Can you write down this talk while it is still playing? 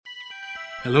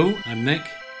Hello, I'm Nick.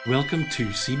 Welcome to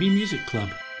CB Music Club.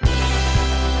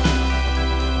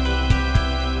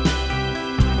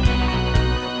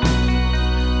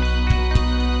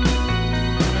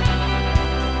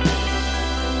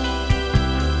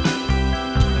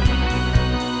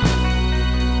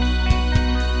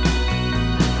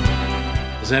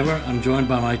 As ever, I'm joined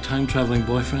by my time-travelling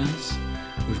boyfriends.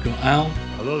 We've got Al.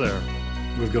 Hello there.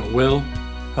 We've got Will.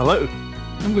 Hello.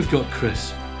 And we've got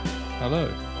Chris.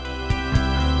 Hello.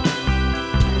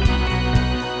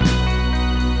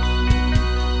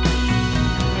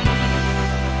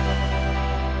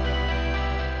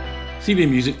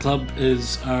 CB Music Club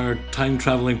is our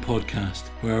time-travelling podcast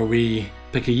where we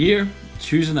pick a year,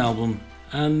 choose an album,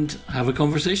 and have a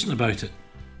conversation about it.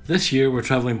 This year we're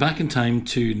travelling back in time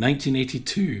to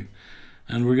 1982,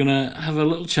 and we're going to have a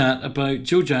little chat about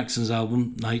Joe Jackson's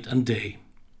album Night and Day.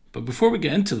 But before we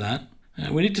get into that,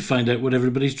 we need to find out what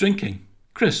everybody's drinking.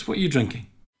 Chris, what are you drinking?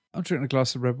 I'm drinking a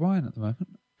glass of red wine at the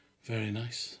moment. Very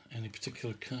nice. Any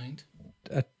particular kind?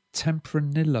 A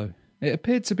Tempranillo. It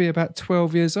appeared to be about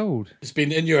 12 years old. It's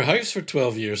been in your house for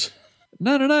 12 years.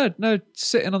 No,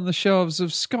 sitting on the shelves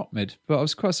of Scottmid. But I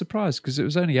was quite surprised because it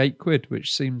was only £8,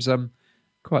 which seems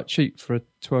quite cheap for a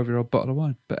 12-year-old bottle of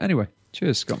wine. But anyway,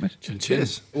 cheers, Scottmid.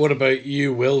 Cheers. What about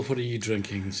you, Will? What are you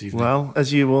drinking this evening? Well,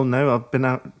 as you all know, I've been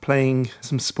out playing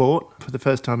some sport for the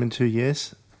first time in 2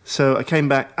 years. So I came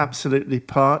back absolutely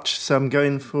parched, so I'm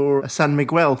going for a San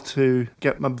Miguel to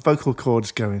get my vocal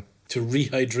cords going. To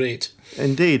rehydrate.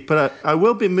 Indeed, but I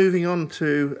will be moving on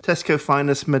to Tesco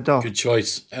Finest Madoff. Good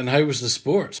choice. And how was the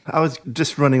sport? I was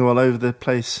just running all over the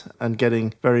place and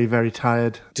getting very, very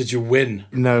tired. Did you win?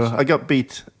 No, I got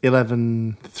beat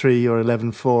 11-3 or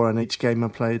 11-4 in each game I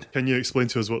played. Can you explain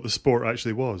to us what the sport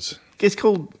actually was? It's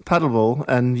called paddleball,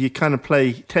 and you kind of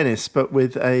play tennis, but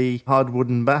with a hard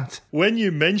wooden bat. When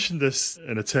you mentioned this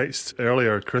in a text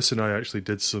earlier, Chris and I actually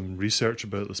did some research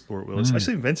about the sport. Well, it's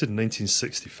actually invented in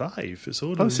 1965. It's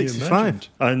older than 65. you imagined.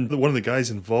 And one of the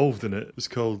guys involved in it was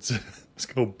called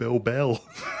Bill Bell.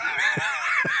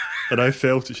 And I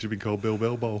felt it should have been called Bill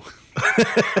Bell Ball.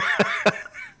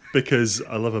 Because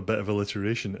I love a bit of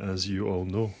alliteration, as you all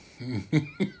know.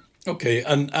 Okay,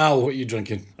 and Al, what are you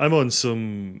drinking? I'm on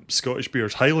some Scottish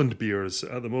beers, Highland beers.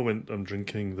 At the moment, I'm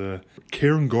drinking the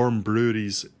Cairngorm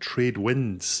Brewery's Trade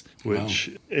Winds,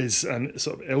 which is an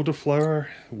sort of elderflower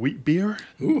wheat beer.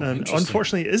 Ooh, and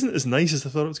unfortunately, it isn't as nice as I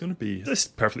thought it was going to be. It's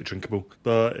perfectly drinkable,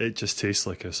 but it just tastes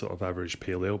like a sort of average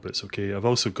pale ale, but it's okay. I've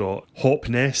also got Hop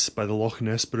Ness by the Loch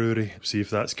Ness Brewery. See if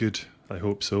that's good. I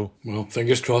hope so. Well,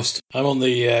 fingers crossed. I'm on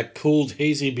the Cold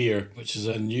Hazy Beer, which is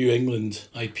a New England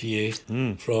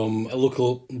IPA from a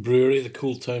local brewery, the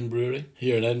Cold Town Brewery,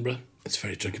 here in Edinburgh. It's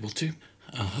very drinkable too.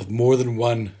 I'll have more than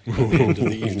one at the end of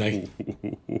the evening.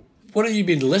 What have you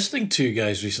been listening to,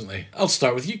 guys, recently? I'll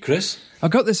start with you, Chris. I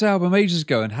got this album ages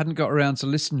ago and hadn't got around to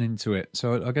listening to it,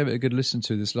 so I gave it a good listen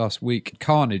to this last week.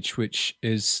 Carnage, which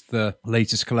is the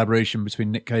latest collaboration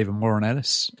between Nick Cave and Warren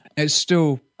Ellis. It's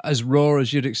still as raw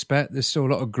as you'd expect. There's still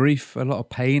a lot of grief, a lot of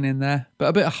pain in there, but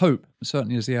a bit of hope,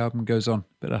 certainly as the album goes on.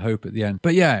 A bit of hope at the end.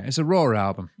 But yeah, it's a raw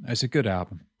album. It's a good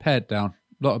album. Pared down.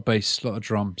 A lot of bass, a lot of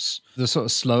drums. The sort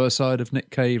of slower side of Nick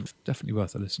Cave, definitely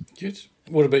worth a listen. Good.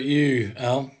 What about you,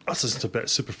 Al? I was listening to a bit of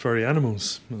Super Furry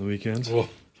Animals on the weekend. Oh,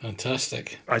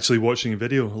 fantastic. Actually watching a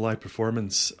video, a live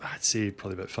performance, I'd say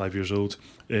probably about 5 years old,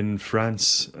 in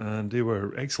France, and they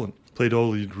were excellent. Played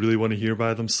all you'd really want to hear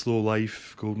by them. Slow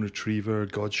Life, Golden Retriever,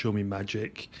 God Show Me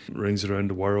Magic, Rings Around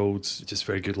the World. Just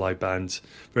very good live band.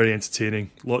 Very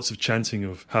entertaining. Lots of chanting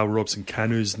of Hal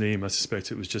Robson-Canu's name. I suspect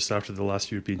it was just after the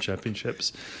last European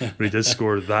Championships where he did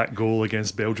score that goal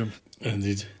against Belgium.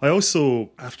 Indeed. I also,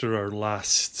 after our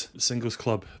last Singles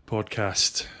Club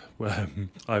podcast,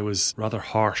 I was rather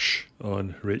harsh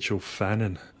on Rachel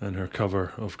Fannin and her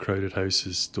cover of Crowded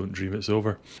House's Don't Dream It's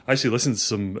Over. I actually listened to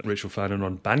some Rachel Fannin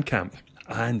on Bandcamp,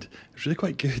 and it's really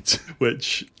quite good,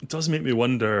 which does make me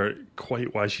wonder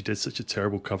quite why she did such a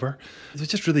terrible cover. It was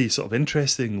just really sort of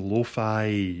interesting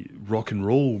lo-fi rock and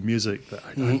roll music that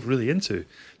I'm really into.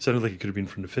 Sounded like it could have been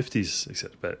from the 50s,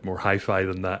 except a bit more hi-fi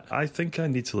than that. I think I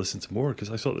need to listen to more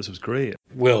because I thought this was great.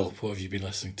 Will, what have you been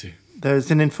listening to?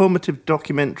 There's an informative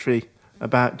documentary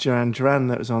about Duran Duran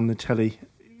that was on the telly.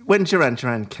 When Duran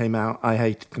Duran came out, I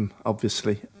hated them,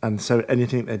 obviously, and so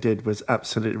anything they did was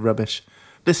absolutely rubbish.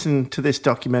 Listen to this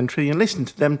documentary and listen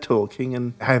to them talking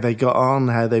and how they got on,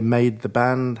 how they made the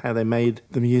band, how they made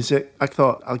the music. I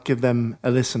thought I'll give them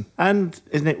a listen. And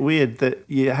isn't it weird that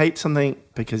you hate something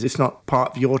because it's not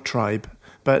part of your tribe,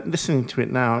 But listening to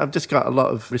it now, I've just got a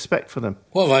lot of respect for them.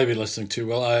 What have I been listening to?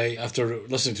 Well, after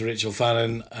listening to Rachel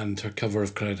Fannin and her cover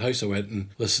of Crowded House, I went and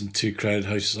listened to Crowded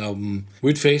House's album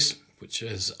Woodface, which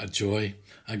is a joy.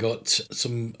 I got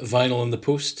some vinyl in the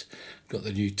post, got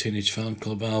the new Teenage Fan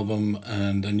Club album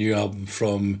and a new album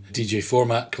from DJ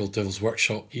Format called Devil's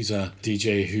Workshop. He's a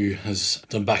DJ who has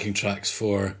done backing tracks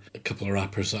for a couple of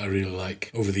rappers that I really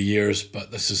like over the years,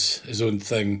 but this is his own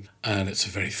thing and it's a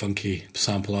very funky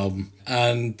sample album.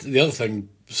 And the other thing,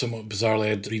 somewhat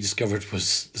bizarrely, I'd rediscovered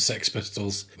was the Sex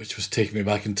Pistols, which was taking me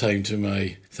back in time to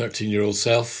my 13-year-old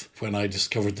self when I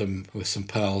discovered them with some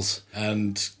pals,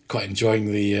 and quite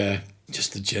enjoying the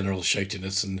just the general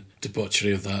shoutiness and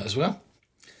debauchery of that as well.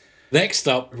 Next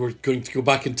up, we're going to go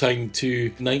back in time to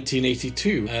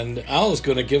 1982, and Al is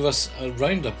going to give us a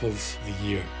roundup of the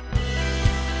year.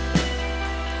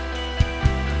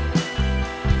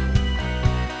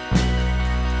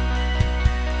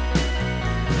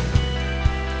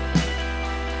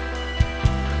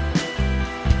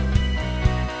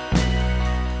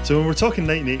 So when we're talking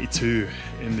 1982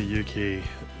 in the UK,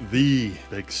 the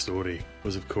big story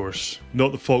was, of course,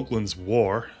 not the Falklands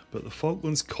War, but the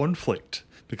Falklands Conflict.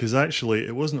 Because actually,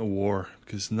 it wasn't a war,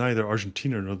 because neither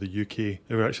Argentina nor the UK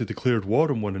ever actually declared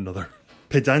war on one another.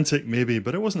 Pedantic, maybe,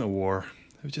 but it wasn't a war.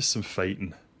 It was just some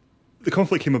fighting. The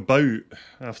conflict came about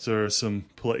after some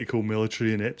political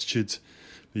military ineptitude.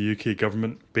 The UK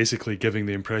government basically giving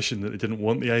the impression that they didn't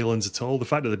want the islands at all. The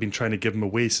fact that they'd been trying to give them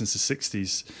away since the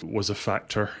 60s was a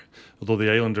factor, although the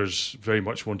islanders very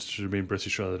much wanted to remain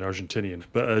British rather than Argentinian.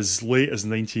 But as late as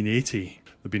 1980,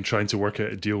 they'd been trying to work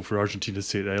out a deal for Argentina to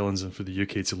take the islands and for the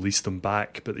UK to lease them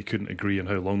back, but they couldn't agree on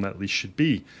how long that lease should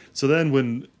be. So then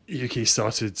when the UK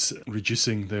started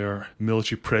reducing their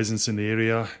military presence in the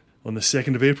area, on the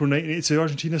 2nd of April 1982,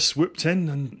 Argentina swooped in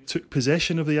and took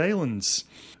possession of the islands.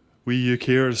 We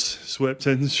UKers swept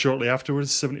in shortly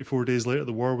afterwards. 74 days later,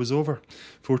 the war was over.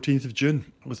 14th of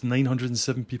June, with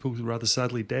 907 people rather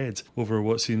sadly dead over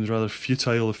what seems a rather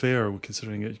futile affair,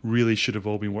 considering it really should have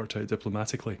all been worked out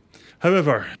diplomatically.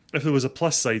 However, if there was a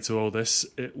plus side to all this,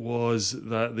 it was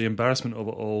that the embarrassment of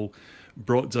it all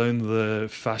brought down the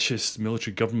fascist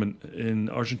military government in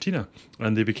Argentina,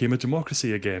 and they became a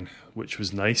democracy again, which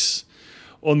was nice.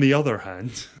 On the other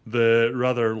hand, the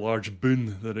rather large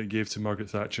boon that it gave to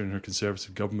Margaret Thatcher and her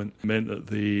Conservative government meant that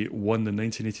they won the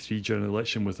 1983 general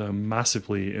election with a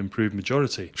massively improved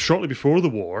majority. Shortly before the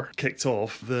war kicked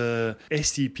off, the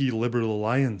SDP Liberal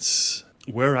Alliance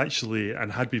were actually,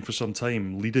 and had been for some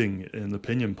time, leading in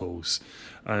opinion polls.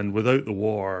 And without the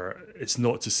war, it's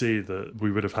not to say that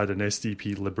we would have had an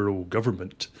SDP Liberal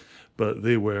government, but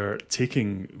they were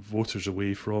taking voters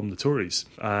away from the Tories.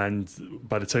 And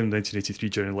by the time the 1983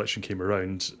 general election came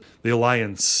around, the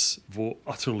Alliance vote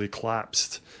utterly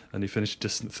collapsed, and they finished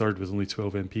distant third with only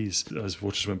 12 MPs as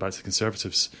voters went back to the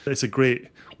Conservatives. It's a great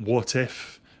what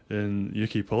if in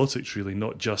UK politics, really,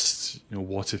 not just,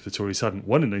 what if the Tories hadn't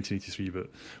won in 1983, but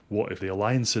what if the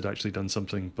Alliance had actually done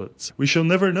something. But we shall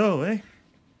never know, eh?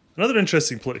 Another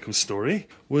interesting political story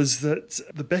was that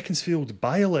the Beaconsfield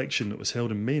by-election that was held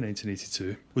in May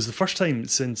 1982 was the first time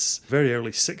since very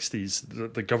early 60s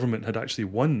that the government had actually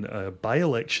won a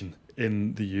by-election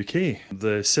in the UK.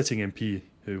 The sitting MP,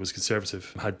 who was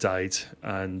Conservative, had died,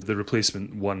 and the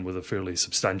replacement won with a fairly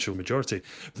substantial majority.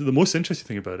 The most interesting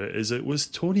thing about it is it was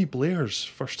Tony Blair's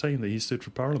first time that he stood for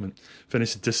Parliament.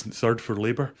 Finished a distant third for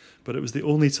Labour, but it was the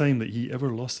only time that he ever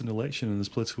lost an election in his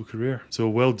political career. So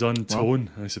well done,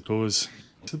 Tone, I suppose.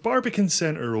 The Barbican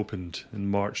Centre opened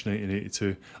in March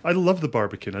 1982. I love the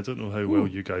Barbican. I don't know how well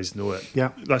you guys know it.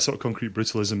 Yeah. That sort of concrete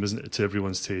brutalism isn't to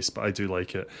everyone's taste, but I do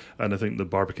like it. And I think the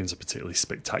Barbican's a particularly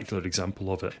spectacular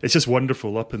example of it. It's just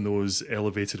wonderful up in those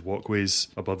elevated walkways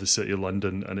above the City of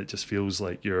London, and it just feels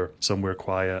like you're somewhere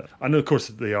quiet. And of course,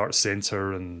 the Arts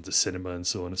Centre and the cinema and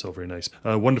so on, it's all very nice.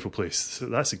 A wonderful place. So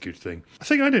that's a good thing. I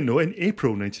think I didn't know, in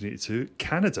April 1982,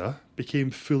 Canada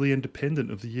became fully independent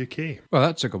of the UK. Well,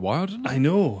 that took a while, didn't it? I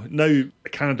know. Now,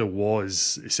 Canada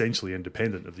was essentially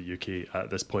independent of the UK at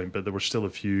this point, but there were still a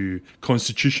few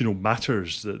constitutional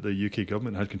matters that the UK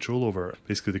government had control over.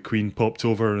 Basically, the Queen popped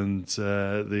over and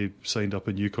they signed up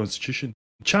a new constitution.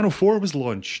 Channel 4 was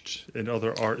launched in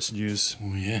other arts news.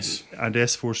 Oh, yes. And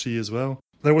S4C as well.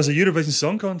 There was a Eurovision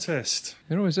Song Contest.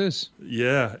 It always is.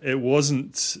 Yeah, it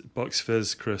wasn't Bucks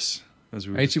Fizz, Chris, as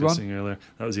we were 81? discussing earlier.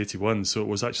 That was 81, so it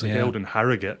was actually held in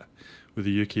Harrogate, with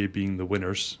the UK being the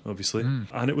winners, obviously.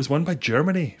 And it was won by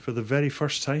Germany for the very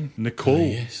first time. Nicole. Oh,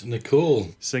 yes,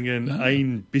 Nicole. Singing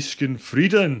Ein bisschen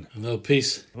Frieden. A little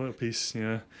piece. A little piece,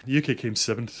 yeah. The UK came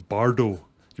 7th. Bardo. Do you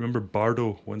remember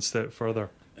Bardo, One Step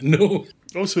Further? No.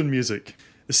 Also in music.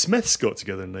 The Smiths got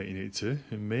together in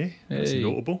 1982 in May. That's Hey.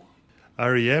 notable.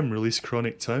 R.E.M. released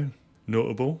Chronic Town.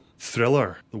 Notable.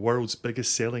 Thriller, the world's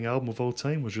biggest selling album of all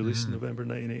time, was released in November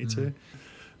 1982.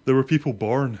 There were people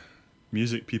born,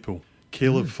 music people.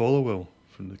 Caleb Followill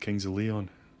from the Kings of Leon.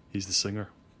 He's the singer.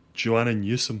 Joanna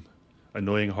Newsom,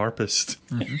 annoying harpist.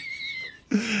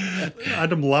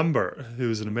 Adam Lambert, who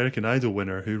was an American Idol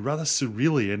winner, who rather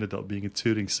surreally ended up being a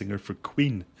touring singer for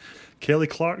Queen. Kelly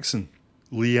Clarkson,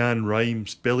 Leanne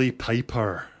Rimes, Billy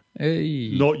Piper.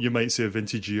 Hey. Not, you might say, a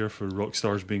vintage year for rock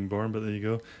stars being born, but there you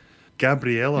go.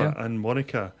 Gabriella and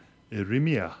Monica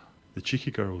Irimia, the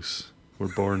Cheeky Girls, were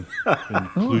born in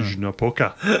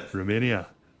Cluj-Napoca, Romania.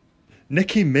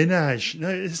 Nicki Minaj. No,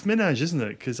 it's Minaj, isn't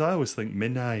it? Because I always think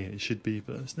Minaj it should be,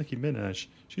 but it's Nicki Minaj.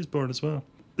 She was born as well.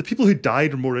 The people who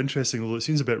died are more interesting, although it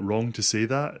seems a bit wrong to say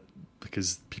that,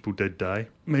 because people did die.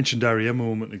 I mentioned R.E.M. a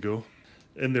moment ago.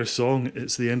 In their song,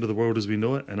 It's the End of the World as We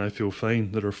Know It, and I Feel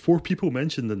Fine, there are 4 people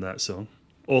mentioned in that song,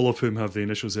 all of whom have the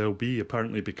initials LB,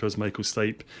 apparently because Michael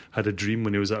Stipe had a dream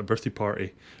when he was at a birthday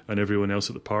party, and everyone else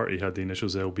at the party had the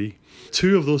initials LB.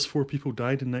 2 of those 4 people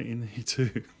died in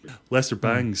 1982. Lester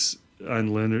Bangs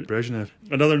and Leonard Brezhnev.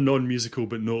 Another non-musical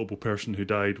but notable person who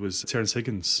died was Terence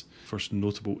Higgins, first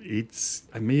notable AIDS.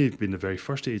 I may have been the very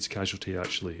first AIDS casualty,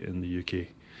 actually, in the UK.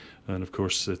 And, of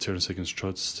course, Terence Higgins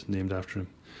Trust, named after him.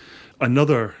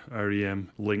 Another R.E.M.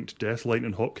 linked death,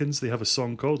 Lightning Hopkins. They have a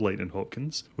song called Lightning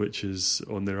Hopkins, which is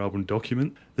on their album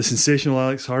Document. The sensational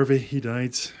Alex Harvey, he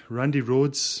died. Randy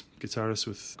Rhoads, guitarist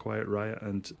with Quiet Riot,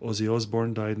 and Ozzy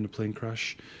Osbourne died in a plane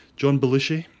crash. John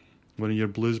Belushi, one of your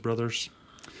Blues Brothers.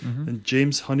 And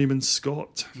James Honeyman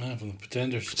Scott, From the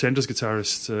Pretenders. Pretenders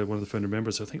guitarist, one of the founder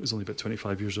members. I think was only about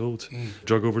 25 years old.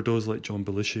 Drug overdose like John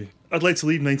Belushi. I'd like to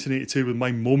leave 1982 with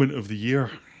my moment of the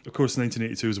year. Of course,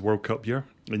 1982 was a World Cup year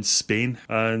in Spain,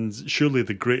 and surely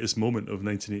the greatest moment of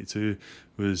 1982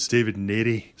 was David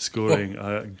Neri scoring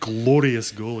a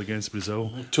glorious goal against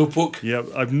Brazil. Toe poke. Yeah,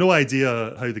 I've no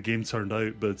idea how the game turned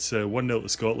out, but 1-0 to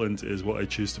Scotland is what I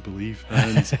choose to believe.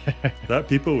 And that,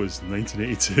 people, was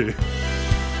 1982.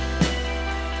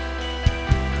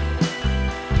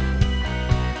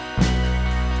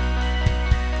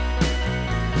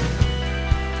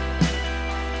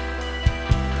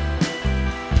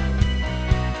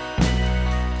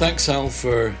 Thanks, Al,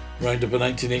 for Roundup of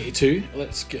 1982.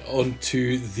 Let's get on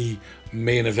to the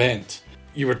main event.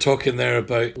 You were talking there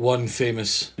about one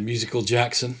famous musical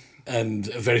Jackson and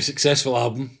a very successful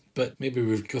album, but maybe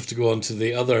we have to go on to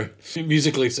the other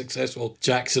musically successful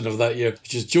Jackson of that year,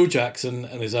 which is Joe Jackson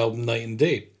and his album Night and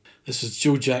Day. This is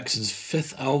Joe Jackson's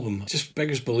 5th album. It just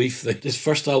beggars belief that his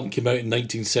first album came out in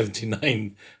 1979.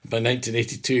 By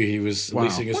 1982, he was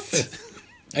releasing his 5th.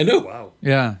 I know. Wow.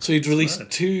 Yeah. So he'd released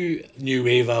 2 new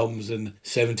wave albums in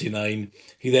 79.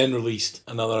 He then released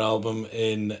another album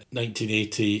in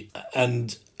 1980,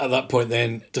 and at that point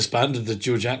then disbanded the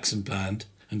Joe Jackson Band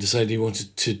and decided he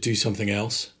wanted to do something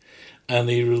else. And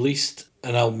he released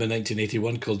an album in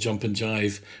 1981 called Jump and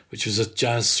Jive, which was a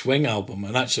jazz swing album.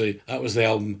 And actually, that was the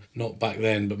album, not back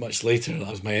then, but much later.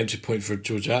 That was my entry point for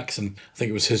Joe Jackson. I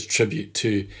think it was his tribute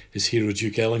to his hero,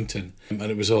 Duke Ellington. And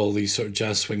it was all these sort of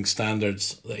jazz swing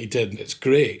standards that he did. And it's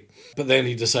great. But then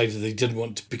he decided that he didn't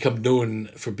want to become known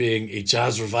for being a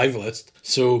jazz revivalist,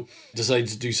 so decided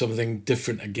to do something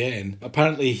different again.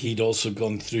 Apparently he'd also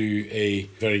gone through a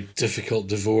very difficult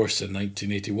divorce in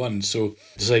 1981, so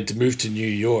decided to move to New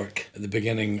York at the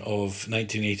beginning of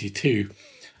 1982.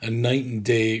 And Night and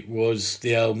Day was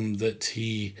the album that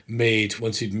he made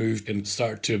once he'd moved and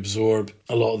started to absorb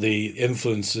a lot of the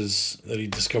influences that he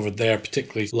discovered there,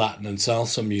 particularly Latin and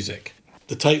salsa music.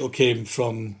 The title came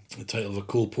from the title of a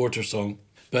Cole Porter song,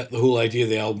 but the whole idea of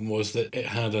the album was that it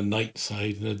had a night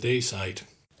side and a day side.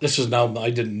 This was an album that I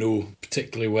didn't know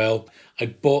particularly well. I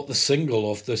bought the single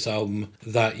off this album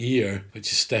that year, which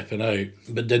is Steppin' Out,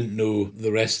 but didn't know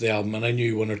the rest of the album, and I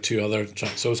knew 1 or 2 other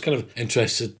tracks, so I was kind of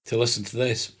interested to listen to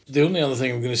this. The only other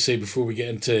thing I'm going to say before we get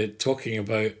into talking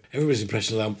about everybody's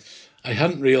impression of the album, I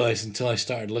hadn't realised until I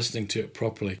started listening to it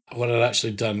properly. What I'd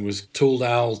actually done was told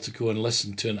Al to go and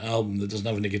listen to an album that doesn't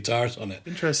have any guitars on it.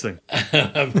 Interesting.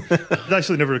 It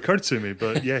actually never occurred to me,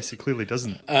 but yes, it clearly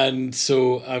doesn't. And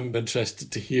so I'm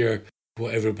interested to hear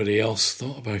what everybody else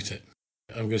thought about it.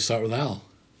 I'm going to start with Al.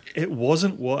 It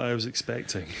wasn't what I was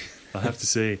expecting, I have to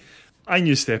say. I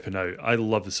knew Steppin' Out. I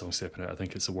love the song Steppin' Out. I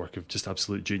think it's a work of just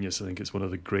absolute genius. I think it's one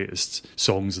of the greatest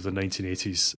songs of the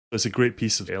 1980s. It's a great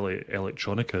piece of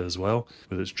electronica as well,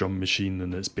 with its drum machine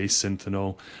and its bass synth and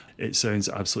all. It sounds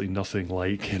absolutely nothing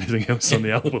like anything else on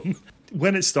the album.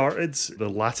 When it started, the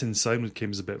Latin sound came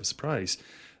as a bit of a surprise.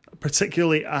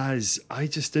 particularly as I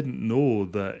just didn't know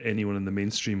that anyone in the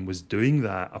mainstream was doing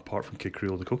that apart from Kid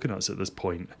Creole and the Coconuts at this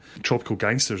point. Tropical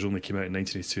Gangsters only came out in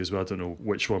 1982 as well. I don't know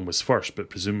which one was first, but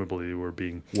presumably they were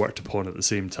being worked upon at the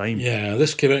same time. Yeah,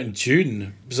 this came out in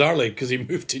June, bizarrely, because he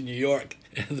moved to New York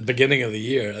at the beginning of the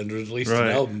year and released an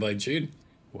album by June.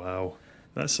 Wow.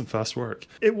 That's some fast work.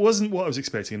 It wasn't what I was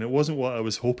expecting, and it wasn't what I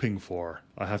was hoping for,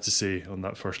 I have to say, on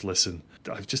that first listen.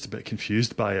 I was just a bit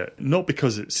confused by it. Not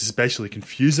because it's especially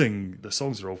confusing. The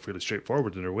songs are all fairly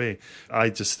straightforward in their way. I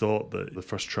just thought that the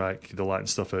first track, the Latin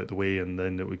stuff out the way, and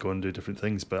then it would go and do different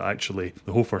things. But actually,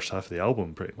 the whole first half of the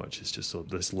album pretty much is just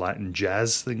this Latin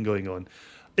jazz thing going on.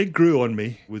 It grew on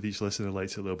me. With each listen, I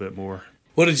liked it a little bit more.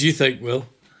 What did you think, Will?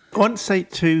 I won't say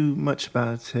too much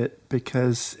about it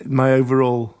because my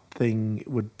overall thing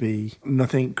would be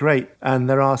nothing great, and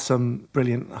there are some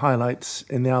brilliant highlights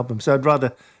in the album, so I'd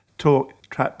rather talk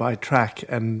track by track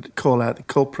and call out the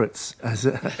culprits as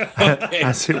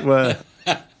it were.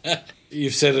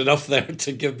 You've said enough there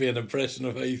to give me an impression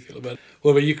of how you feel about it.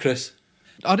 What about you, Chris?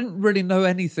 I didn't really know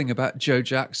anything about Joe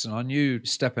Jackson. I knew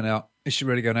Stepping Out, Is She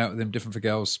Really Going Out With Him, Different for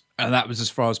Girls, and that was as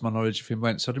far as my knowledge of him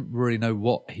went, so I didn't really know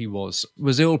what he was.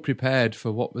 Was ill prepared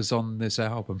for what was on this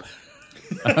album.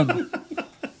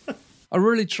 I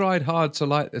really tried hard to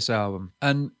like this album,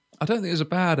 and I don't think it's a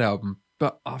bad album,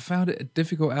 but I found it a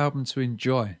difficult album to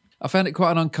enjoy. I found it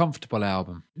quite an uncomfortable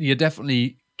album. You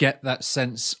definitely get that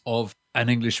sense of an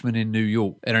Englishman in New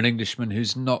York, and an Englishman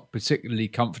who's not particularly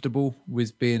comfortable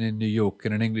with being in New York,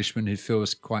 and an Englishman who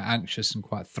feels quite anxious and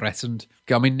quite threatened.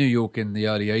 I mean, New York in the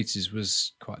early 80s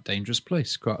was quite a dangerous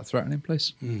place, quite a threatening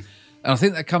place. And I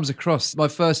think that comes across. My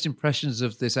first impressions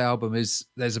of this album is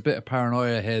there's a bit of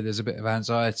paranoia here, there's a bit of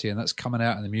anxiety, and that's coming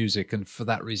out in the music, and for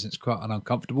that reason it's quite an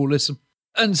uncomfortable listen.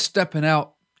 And Stepping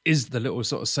Out is the little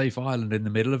sort of safe island in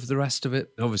the middle of the rest of it,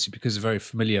 obviously because it's very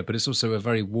familiar, but it's also a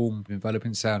very warm,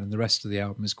 enveloping sound, and the rest of the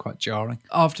album is quite jarring.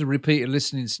 After repeated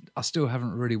listenings, I still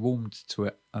haven't really warmed to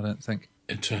it, I don't think.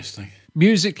 Interesting.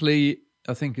 Musically,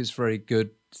 I think it's very good.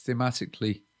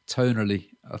 Thematically, tonally,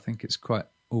 I think it's quite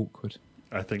awkward.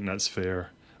 I think that's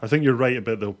fair. I think you're right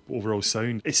about the overall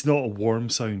sound. It's not a warm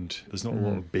sound. There's not a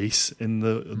lot of bass in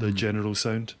the general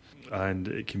sound. And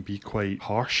it can be quite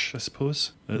harsh, I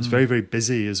suppose. And it's very, very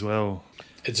busy as well.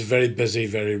 It's a very busy,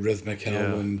 very rhythmic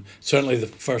album. Certainly the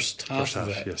first half of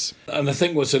it. Yes. And I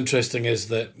think what's interesting is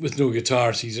that with no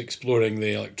guitars, he's exploring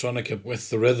the electronica with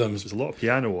the rhythms. There's a lot of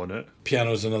piano on it.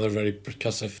 Piano's another very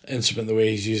percussive instrument, the way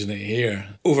he's using it here.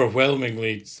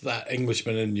 Overwhelmingly, that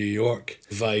Englishman in New York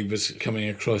vibe was coming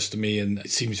across to me, and it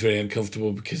seems very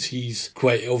uncomfortable because he's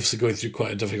quite obviously going through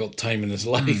quite a difficult time in his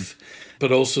life.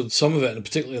 But also some of it, and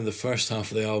particularly in the first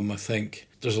half of the album, I think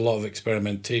there's a lot of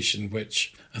experimentation,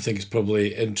 which I think is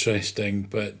probably interesting,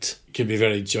 but can be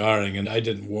very jarring, and I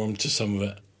didn't warm to some of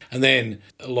it. And then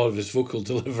a lot of his vocal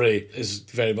delivery is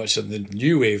very much in the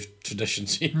new wave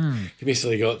traditions. He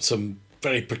basically got some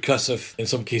very percussive, in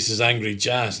some cases angry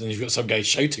jazz, and then you've got some guy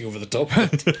shouting over the top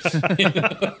of it. You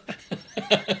know?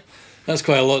 That's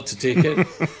quite a lot to take in.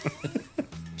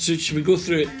 So should we go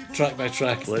through it track by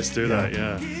track? Let's do that,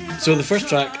 yeah. So the first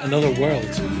track, Another World.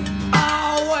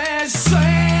 Always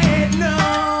say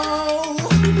no.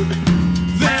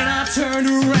 Then I turned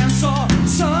around, saw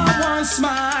someone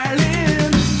smiling.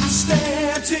 I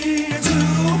stepped into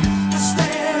another. I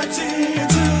stepped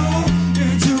another world.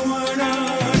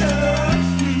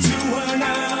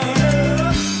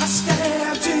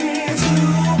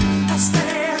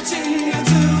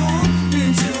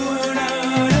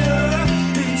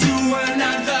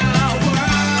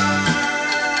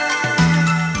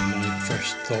 My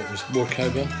first thought was more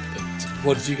cowbell, but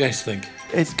what did you guys think?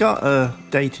 It's got a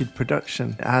dated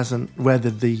production. It hasn't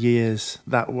weathered the years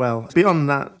that well. Beyond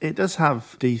that, it does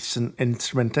have decent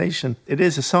instrumentation. It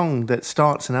is a song that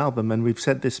starts an album, and we've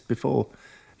said this before.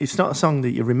 It's not a song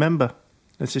that you remember.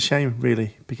 It's a shame,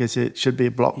 really, because it should be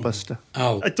a blockbuster.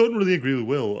 Oh, I don't really agree with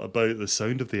Will about the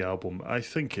sound of the album. I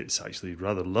think it's actually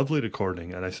rather lovely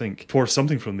recording, and I think for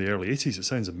something from the early 80s, it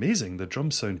sounds amazing. The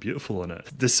drums sound beautiful in it.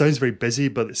 This sounds very busy,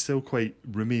 but it's still quite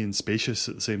roomy and spacious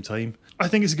at the same time. I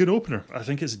think it's a good opener. I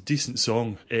think it's a decent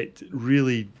song. It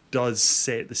really does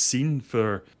set the scene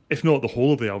for, if not the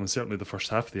whole of the album, certainly the first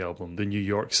half of the album, the New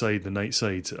York side, the night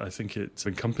side. I think it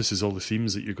encompasses all the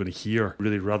themes that you're going to hear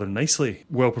really rather nicely.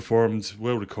 Well performed,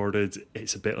 well recorded.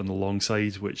 It's a bit on the long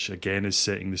side, which again is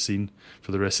setting the scene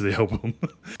for the rest of the album.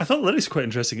 I thought the lyrics were quite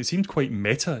interesting. It seemed quite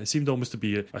meta. It seemed almost to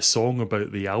be a song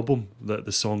about the album that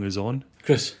the song is on.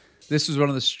 Chris? This was one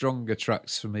of the stronger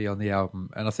tracks for me on the album,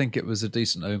 and I think it was a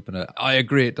decent opener. I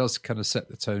agree, it does kind of set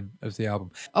the tone of the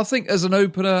album. I think as an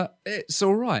opener, it's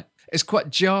all right. It's quite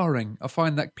jarring. I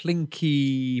find that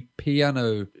plinky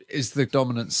piano is the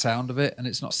dominant sound of it, and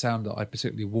it's not a sound that I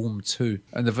particularly warm to.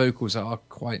 And the vocals are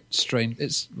quite strange.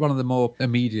 It's one of the more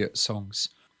immediate songs.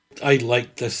 I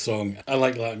like this song. I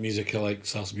like Latin music. I like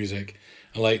salsa music.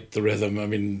 I like the rhythm. I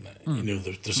mean,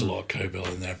 there's a lot of cowbell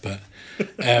in there, but...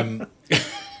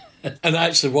 And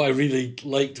actually what I really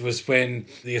liked was when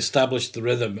they established the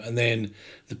rhythm and then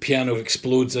the piano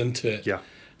explodes into it. Yeah.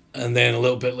 And then a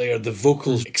little bit later, the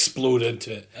vocals explode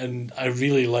into it. And I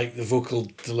really like the vocal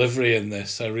delivery in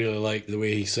this. I really like the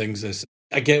way he sings this.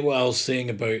 I get what I was saying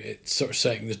about it sort of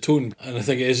setting the tone. And I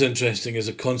think it is interesting as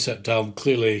a concept album.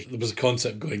 Clearly, there was a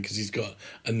concept going because he's got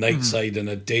a night side and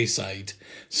a day side.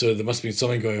 So there must have been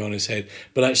something going on in his head.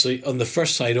 But actually, on the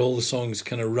first side, all the songs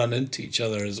kind of run into each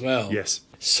other as well. Yes.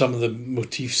 Some of the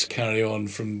motifs carry on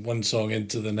from one song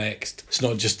into the next. It's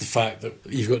not just the fact that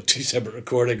you've got two separate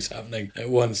recordings happening at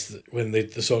once when the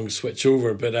songs switch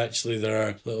over, but actually there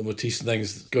are little motifs and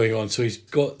things going on. So he's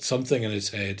got something in his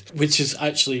head, which is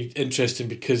actually interesting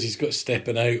because he's got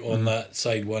Stepping Out on that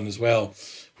side one as well,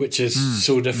 which is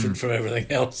so different from everything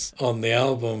else on the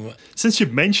album. Since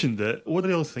you've mentioned it, what do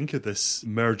you all think of this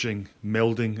melding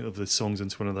of the songs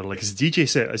into one another? Like his DJ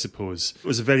set, I suppose, it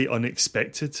was very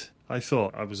unexpected. I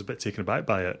thought I was a bit taken aback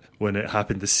by it when it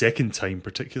happened the second time,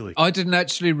 particularly. I didn't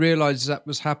actually realise that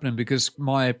was happening because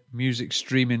my music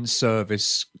streaming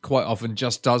service quite often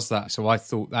just does that. So I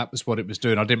thought that was what it was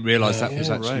doing. I didn't realise that was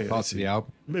actually part of the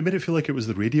album. It made it feel like it was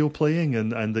the radio playing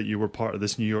and that you were part of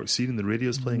this New York scene and the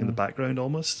radio's playing in the background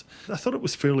almost. I thought it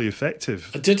was fairly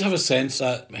effective. I did have a sense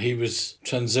that he was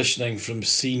transitioning from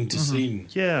scene to scene.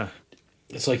 Yeah.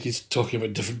 It's like he's talking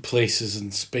about different places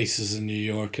and spaces in New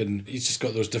York, and he's just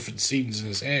got those different scenes in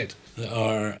his head that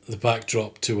are the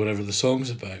backdrop to whatever the song's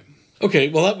about. Okay,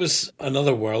 well, that was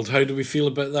Another World. How do we feel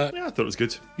about that? Yeah, I thought it was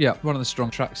good. Yeah, one of the strong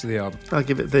tracks of the album. I'll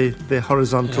give it the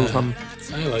horizontal hum.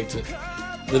 I liked it.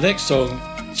 The next song,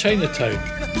 Chinatown.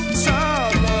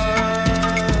 Someone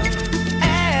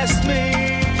asked me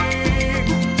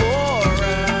for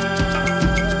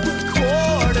a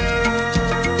quarter.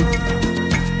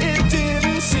 It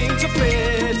didn't seem to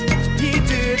fit. He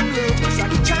didn't look much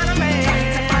like a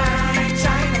Chinaman.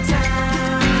 Chinatown.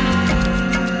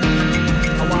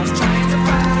 I was trying to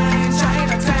find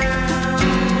Chinatown.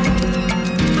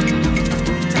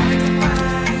 Trying to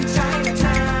find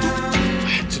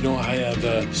Chinatown. Do you know what I had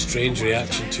a strange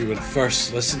reaction to when I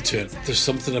first listened to it? There's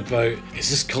something about, is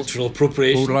this cultural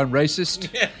appropriation? Borderline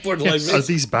racist. Yeah, borderline Are racist.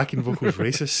 these backing vocals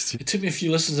racist? It took me a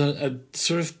few listens and I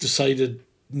sort of decided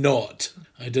not.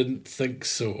 I didn't think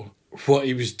so. What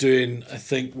he was doing, I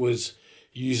think, was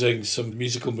using some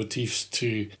musical motifs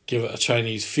to give it a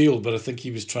Chinese feel, but I think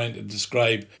he was trying to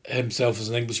describe himself as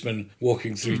an Englishman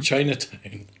walking through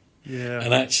Chinatown. Yeah.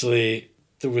 And actually,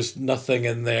 there was nothing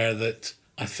in there that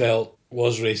I felt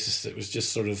was racist. It was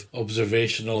just sort of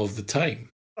observational of the time.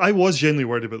 I was genuinely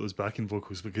worried about those backing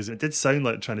vocals because it did sound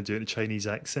like trying to do it in a Chinese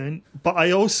accent. But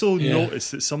I also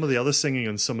noticed that some of the other singing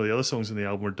on some of the other songs in the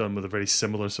album were done with a very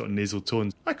similar sort of nasal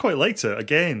tone. I quite liked it.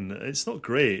 Again, it's not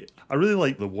great. I really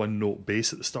like the one-note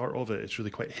bass at the start of it. It's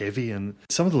really quite heavy and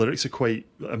some of the lyrics are quite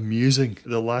amusing.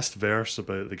 The last verse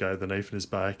about the guy with the knife in his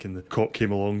back and the cop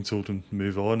came along and told him to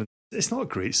move on. It's not a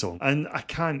great song, and I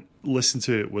can't listen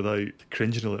to it without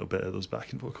cringing a little bit at those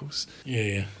backing vocals.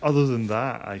 Yeah. Other than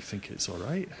that, I think it's all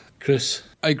right. Chris?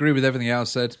 I agree with everything Al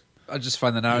said. I just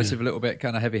find the narrative a little bit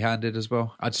kind of heavy-handed as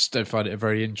well. I just don't find it a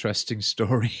very interesting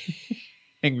story.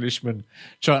 Englishman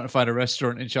trying to find a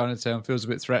restaurant in Chinatown feels a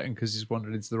bit threatened because he's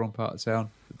wandered into the wrong part of town.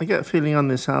 I get a feeling on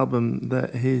this album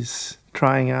that he's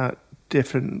trying out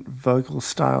different vocal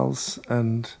styles,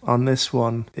 and on this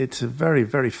one it's a very,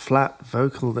 very flat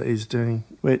vocal that he's doing,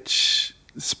 which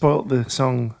spoilt the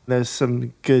song. There's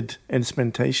some good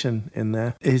instrumentation in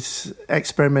there. His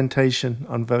experimentation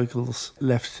on vocals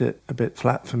left it a bit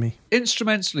flat for me.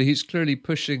 Instrumentally, he's clearly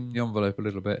pushing the envelope a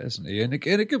little bit, isn't he? In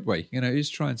a good way. You know, he's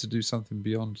trying to do something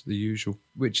beyond the usual,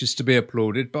 which is to be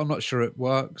applauded, but I'm not sure it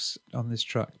works on this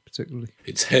track particularly.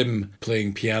 It's him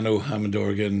playing piano, Hammond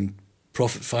organ,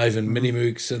 Prophet 5 and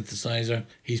Minimoog synthesizer.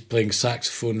 He's playing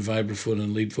saxophone, vibraphone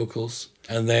and lead vocals.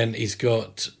 And then he's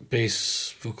got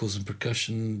bass vocals and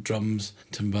percussion, drums,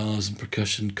 timbales and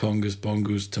percussion, congas,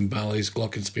 bongos, timbales,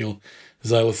 glockenspiel,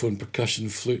 xylophone, percussion,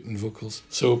 flute and vocals.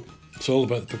 So it's all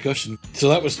about the percussion. So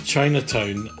that was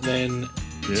Chinatown. Then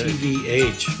TV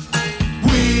Age.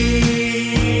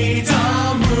 We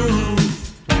don't move.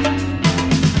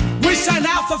 We send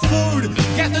out for food,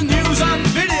 get the news on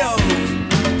video.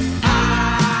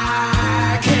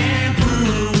 I can't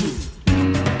prove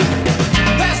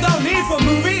there's no need for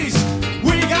movies.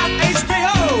 We got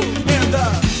HBO in the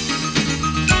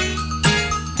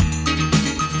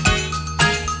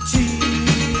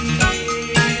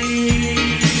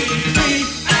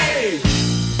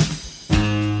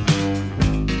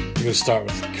going to start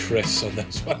with Chris on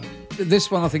this one.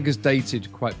 This one I think is dated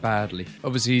quite badly.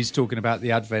 Obviously, he's talking about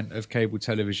the advent of cable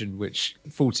television, which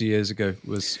 40 years ago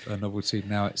was a novelty.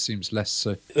 Now it seems less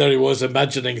so. There he was,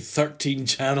 imagining 13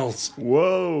 channels.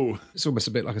 Whoa! It's almost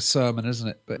a bit like a sermon, isn't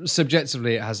it? But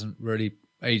subjectively, it hasn't really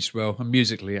aged well, and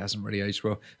musically it hasn't really aged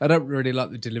well. I don't really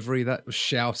like the delivery, that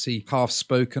shouty,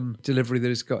 half-spoken delivery that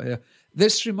it's got here.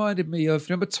 This reminded me of,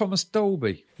 remember Thomas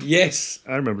Dolby? Yes.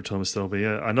 I remember Thomas Dolby,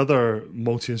 yeah. Another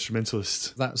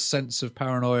multi-instrumentalist. That sense of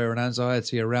paranoia and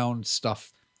anxiety around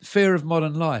stuff. Fear of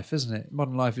modern life, isn't it?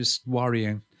 Modern life is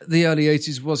worrying. The early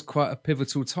 80s was quite a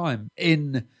pivotal time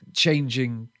in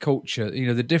changing culture. You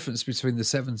know, the difference between the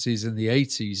 70s and the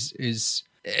 80s is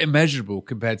immeasurable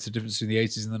compared to the difference between the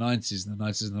 80s and the 90s and the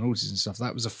 90s and the noughties and stuff.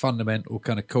 That was a fundamental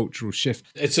kind of cultural shift.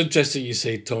 It's interesting you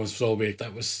say Thomas Dolby.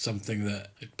 That was something that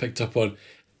I picked up on.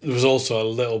 There was also a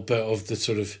little bit of the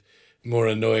sort of more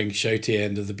annoying, shouty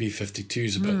end of the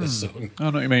B-52s about this song. I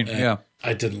know what you mean, yeah.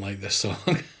 I didn't like this song.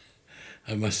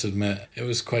 I must admit. It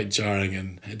was quite jarring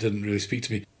and it didn't really speak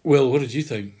to me. Will, what did you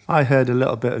think? I heard a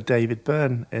little bit of David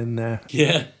Byrne in there.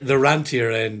 Yeah, the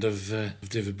rantier end of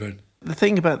David Byrne. The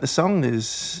thing about the song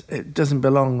is it doesn't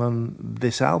belong on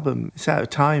this album. It's out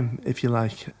of time, if you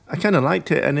like. I kind of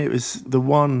liked it, and it was the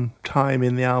one time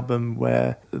in the album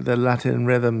where the Latin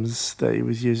rhythms that he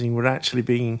was using were actually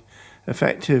being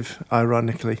effective,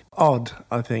 ironically. Odd,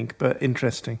 I think, but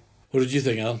interesting. What did you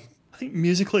think, Al? I think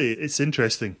musically it's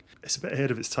interesting. It's a bit ahead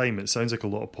of its time. It sounds like a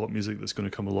lot of pop music that's going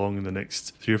to come along in the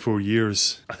next 3 or 4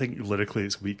 years. I think lyrically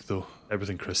it's weak, though.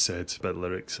 Everything Chris said about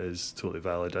lyrics is totally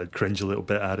valid. I'd cringe a little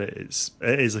bit at it.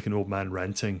 It is like an old man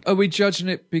ranting. Are we judging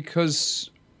it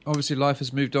because obviously life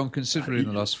has moved on considerably in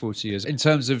the last 40 years? In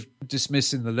terms of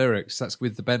dismissing the lyrics, that's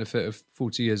with the benefit of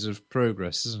 40 years of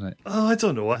progress, isn't it? Oh, I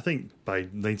don't know. I think by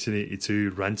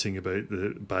 1982, ranting about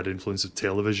the bad influence of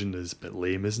television is a bit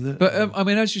lame, isn't it? But, I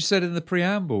mean, as you said in the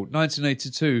preamble,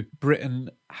 1982, Britain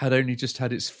had only just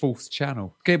had its 4th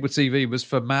channel. Cable TV was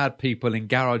for mad people in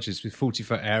garages with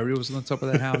 40-foot aerials on the top of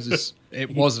their houses.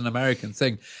 It was an American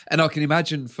thing. And I can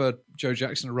imagine for Joe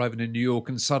Jackson arriving in New York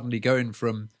and suddenly going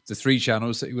from the 3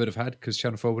 channels that he would have had, because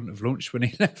Channel 4 wouldn't have launched when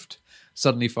he left,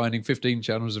 suddenly finding 15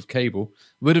 channels of cable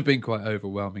would have been quite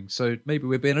overwhelming. So maybe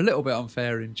we're being a little bit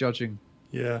unfair in judging.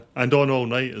 Yeah, and on all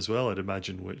night as well, I'd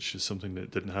imagine, which is something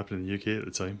that didn't happen in the UK at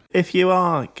the time. If you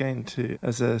are going to,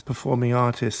 as a performing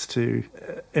artist, to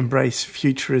embrace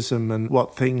futurism and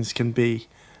what things can be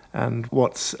and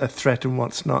what's a threat and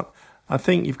what's not, I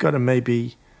think you've got to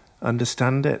maybe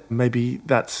understand it. Maybe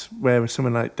that's where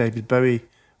someone like David Bowie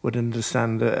would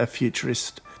understand a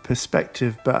futurist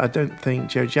perspective, but I don't think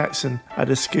Joe Jackson had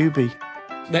a Scooby.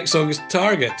 Next song is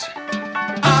Target.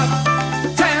 Up,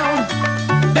 down,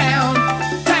 down,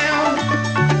 down.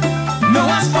 No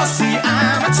one's fussy,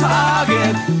 I'm a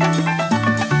target.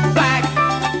 Black,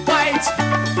 white,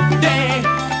 day,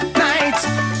 night.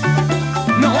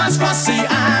 No one's fussy,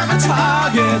 I'm a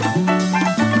target.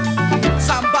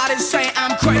 Somebody say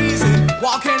I'm crazy,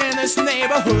 walking in this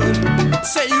neighborhood.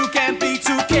 Say you can't be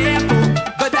too careful,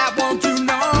 but that won't do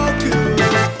no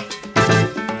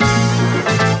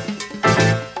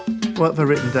good. What have I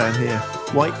written down here?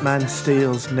 White man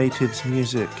steals natives'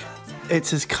 music.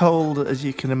 It's as cold as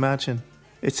you can imagine.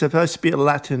 It's supposed to be a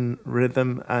Latin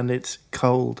rhythm and it's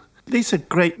cold. These are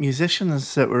great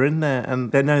musicians that were in there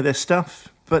and they know their stuff,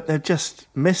 but they've just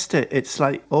missed it. It's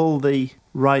like all the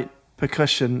right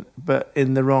percussion, but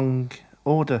in the wrong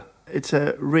order. It's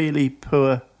a really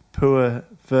poor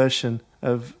version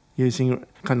of using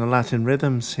kind of Latin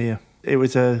rhythms here. It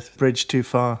was a bridge too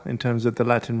far in terms of the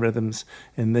Latin rhythms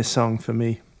in this song for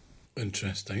me.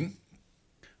 Interesting.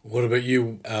 What about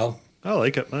you, Al? I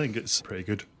like it. I think it's pretty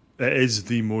good. It is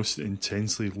the most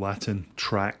intensely Latin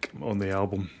track on the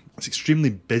album. It's extremely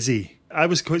busy. I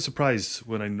was quite surprised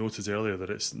when I noticed earlier that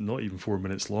it's not even 4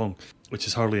 minutes long, which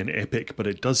is hardly an epic, but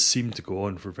it does seem to go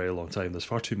on for a very long time. There's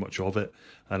far too much of it.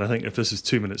 And I think if this was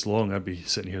 2 minutes long, I'd be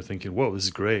sitting here thinking, whoa, this is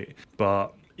great.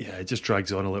 But yeah, it just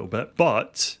drags on a little bit.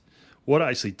 But what it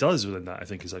actually does within that, I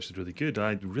think, is actually really good.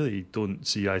 I really don't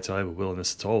see eye to eye with Will on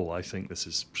this at all. I think this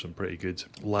is some pretty good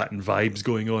Latin vibes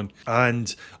going on.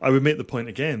 And I would make the point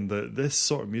again that this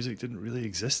sort of music didn't really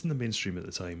exist in the mainstream at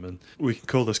the time. And we can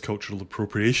call this cultural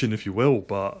appropriation, if you will,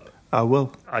 but I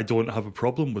will. I don't have a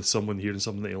problem with someone hearing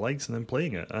something that he likes and then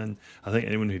playing it. And I think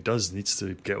anyone who does needs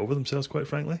to get over themselves, quite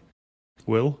frankly.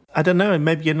 Will? I don't know,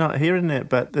 maybe you're not hearing it,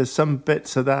 but there's some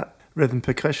bits of that rhythm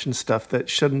percussion stuff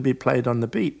that shouldn't be played on the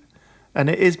beat. And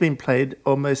it is being played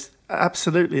almost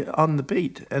absolutely on the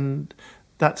beat. And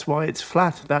that's why it's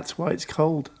flat. That's why it's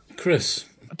cold. Chris?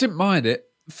 I didn't mind it.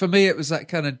 For me, it was that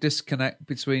kind of disconnect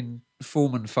between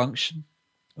form and function.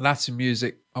 Latin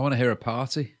music, I want to hear a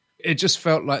party. It just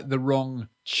felt like the wrong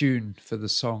tune for the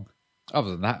song.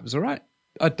 Other than that, it was all right.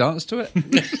 I danced to it.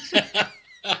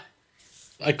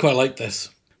 I quite like this.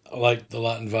 I like the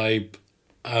Latin vibe.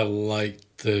 I like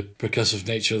the percussive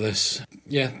nature of this.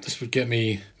 Yeah, this would get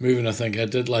me moving, I think. I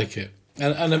did like it.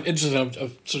 And I'm interested, I've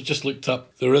sort of just looked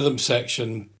up the rhythm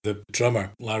section, the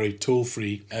drummer, Larry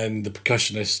Tollfree, and the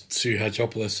percussionist, Sue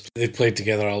Hadjopoulos. They've played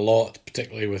together a lot,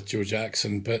 particularly with Joe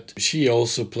Jackson, but she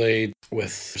also played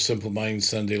with Simple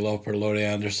Minds, Cyndi Lauper, Laurie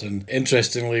Anderson.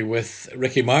 Interestingly, with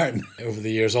Ricky Martin over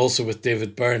the years, also with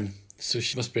David Byrne. So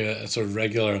she must be a sort of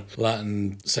regular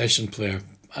Latin session player.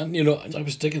 And, you know, I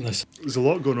was digging this. There's a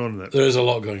lot going on in it. There is a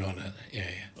lot going on in it, yeah.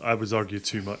 I would argue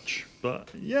too much, but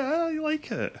yeah, I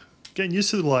like it. Getting used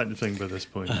to the Latin thing by this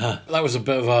point. That was a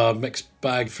bit of a mixed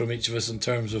bag from each of us in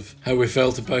terms of how we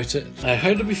felt about it. Now,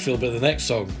 how did we feel about the next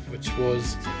song, which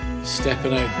was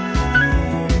Stepping Out?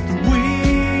 We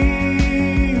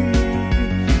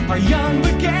are young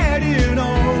but getting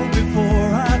old before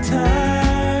our time.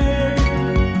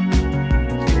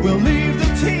 We'll leave the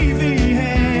TV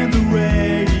and the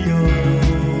radio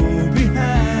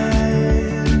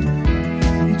behind.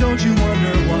 Don't you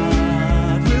wonder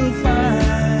what we'll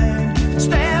find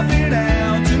stepping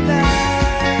out tonight?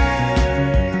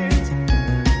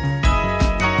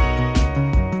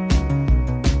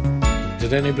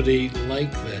 Did anybody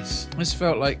like this? This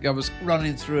felt like I was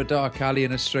running through a dark alley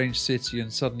in a strange city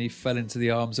and suddenly fell into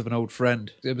the arms of an old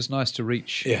friend. It was nice to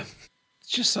reach. Yeah. It's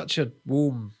just such a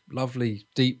warm, lovely,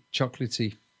 deep,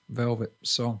 chocolatey velvet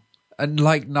song. And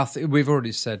like nothing, we've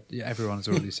already said, yeah, everyone's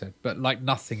already said, but like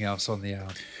nothing else on the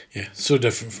album. Yeah, so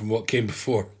different from what came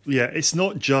before. Yeah, it's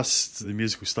not just the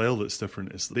musical style that's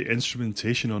different, it's the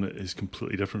instrumentation on it is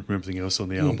completely different from everything else on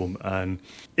the album, and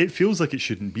it feels like it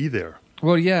shouldn't be there.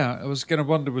 Well, yeah, I was going to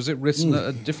wonder, was it written at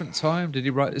a different time? Did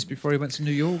he write this before he went to New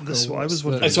York? That's what I was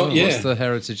what's wondering. I thought, yeah. What's the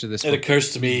heritage of this It one?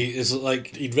 occurs to me, is it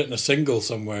like he'd written a single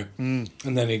somewhere and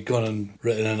then he'd gone and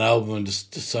written an album and just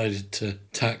decided to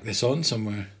tack this on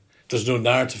somewhere. There's no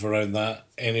narrative around that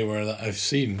anywhere that I've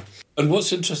seen. And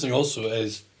what's interesting also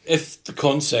is if the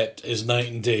concept is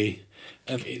night and day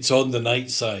and it's on the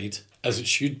night side, as it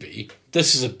should be,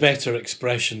 this is a better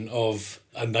expression of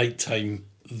a nighttime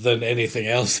than anything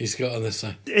else he's got on this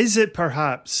side. Is it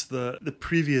perhaps the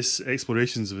previous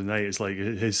explorations of the night is like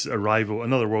his arrival,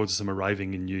 in other words, him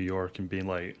arriving in New York and being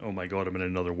like, oh my God, I'm in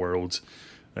another world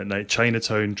at night.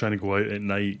 Chinatown, trying to go out at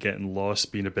night, getting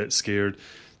lost, being a bit scared.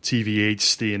 TV age,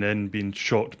 staying in, being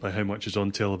shocked by how much is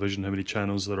on television, how many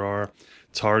channels there are.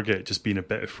 Target, just being a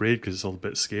bit afraid because it's all a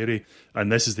bit scary.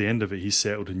 And this is the end of it. He's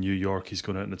settled in New York. He's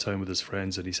gone out in the town with his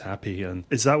friends and he's happy. And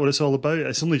is that what it's all about?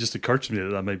 It's only just occurred to me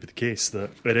that might be the case,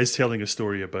 that it is telling a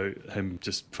story about him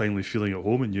just finally feeling at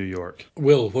home in New York.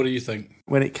 Will, what do you think?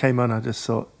 When it came on, I just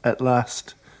thought, at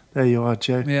last, there you are,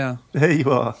 Joe. Yeah. There you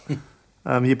are.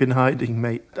 You've been hiding,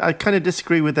 mate. I kind of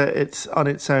disagree with it. It's on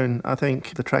its own. I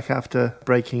think the track after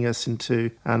Breaking Us in Two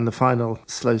and the final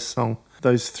slow song,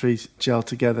 those three gel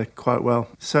together quite well.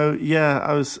 So, yeah,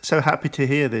 I was so happy to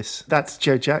hear this. That's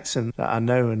Joe Jackson that I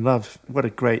know and love. What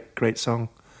a great, great song.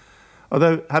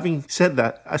 Although, having said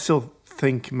that, I still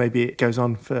think maybe it goes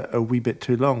on for a wee bit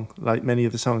too long, like many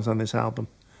of the songs on this album.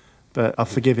 But I'll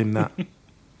forgive him that.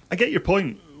 I get your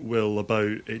point, Will,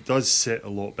 about it does sit a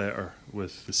lot better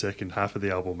with the second half of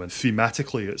the album, and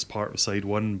thematically it's part of side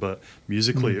one, but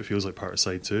musically it feels like part of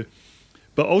side two.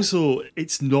 But also,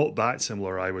 it's not that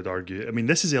similar, I would argue. I mean,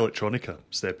 this is electronica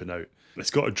stepping out. It's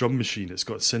got a drum machine, it's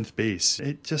got synth bass.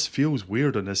 It just feels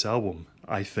weird on this album,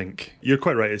 I think. You're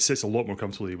quite right, it sits a lot more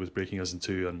comfortably with Breaking Us in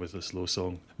Two and with this slow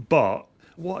song. But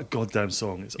what a goddamn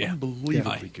song. It's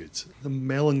unbelievably good. The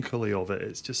melancholy of it,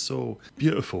 it's just so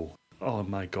beautiful. Oh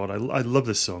my God, I love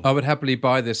this song. I would happily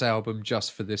buy this album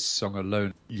just for this song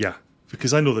alone. Yeah,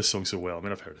 because I know this song so well. I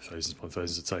mean, I've heard it thousands upon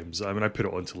thousands of times. I mean, I put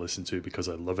it on to listen to because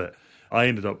I love it. I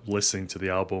ended up listening to the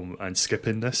album and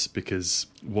skipping this because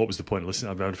what was the point of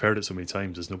listening? I mean, I've heard it so many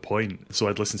times, there's no point. So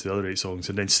I'd listen to the other 8 songs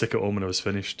and then stick it on when I was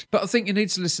finished. But I think you need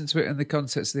to listen to it in the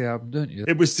context of the album, don't you?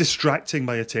 It was distracting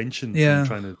my attention Yeah. from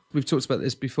trying to... We've talked about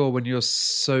this before. When you're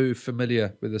so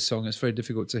familiar with a song, it's very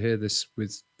difficult to hear this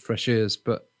with fresh ears.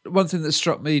 But one thing that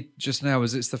struck me just now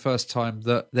is it's the first time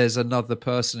that there's another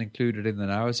person included in the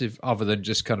narrative other than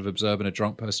just kind of observing a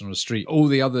drunk person on the street. All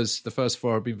the others, the first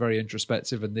 4 have been very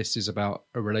introspective, and this is about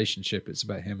a relationship. It's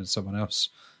about him and someone else.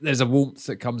 There's a warmth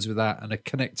that comes with that and a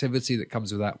connectivity that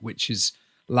comes with that, which is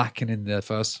lacking in the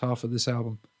first half of this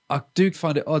album. I do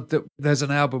find it odd that there's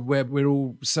an album where we're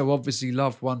all so obviously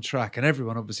love one track, and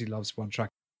everyone obviously loves one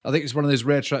track. I think it's one of those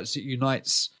rare tracks that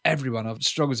unites everyone. I've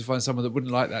struggled to find someone that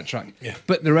wouldn't like that track. Yeah.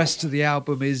 But the rest of the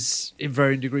album is, in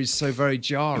varying degrees, so very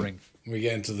jarring. We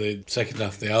get into the second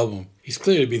half of the album. He's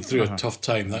clearly been through a tough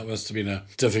time. That must have been a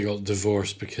difficult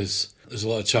divorce because there's a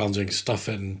lot of challenging stuff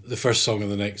in. The first song on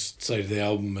the next side of the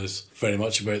album is very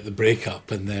much about the breakup,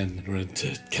 and then we're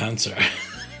into cancer.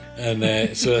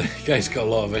 And so the guy's got a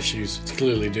lot of issues. He's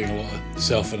clearly doing a lot of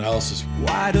self-analysis.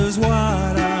 Why does what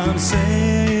I'm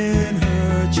saying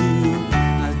hurt you?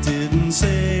 I didn't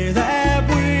say that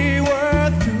we were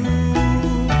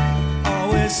through.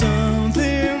 Always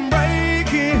something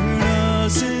breaking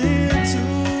us in two.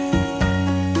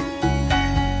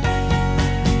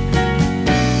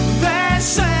 They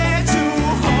say two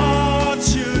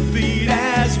hearts should beat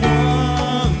as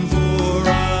one for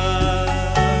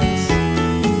us.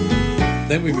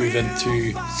 Then we move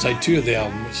into side 2 of the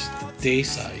album, which is the day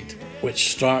side,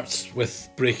 which starts with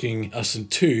Breaking Us in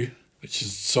Two, which is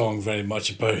a song very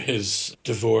much about his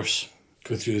divorce.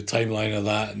 Go through the timeline of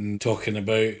that and talking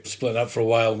about splitting up for a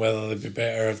while and whether they'd be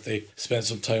better if they spent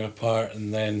some time apart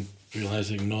and then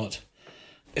realising not.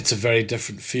 It's a very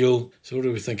different feel. So what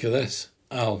do we think of this?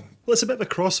 Al? Well, it's a bit of a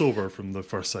crossover from the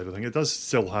first side, I think. It does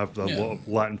still have a lot of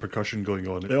Latin percussion going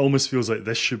on. It almost feels like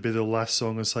this should be the last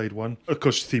song on side 1. Of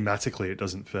course, thematically, it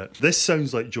doesn't fit. This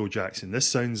sounds like Joe Jackson. This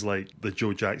sounds like the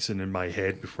Joe Jackson in my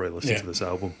head before I listen to this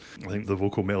album. I think the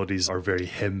vocal melodies are very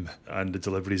him, and the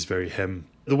delivery is very him.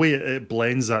 The way it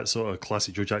blends that sort of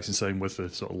classic Joe Jackson sound with the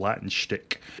sort of Latin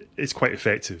shtick, it's quite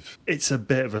effective. It's a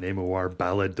bit of an MOR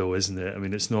ballad, though, isn't it? I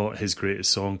mean, it's not his greatest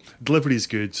song. Delivery is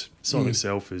good. The song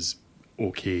itself is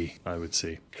okay, I would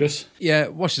say. Chris? Yeah,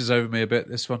 it washes over me a bit,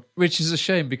 this one, which is a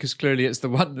shame because clearly it's the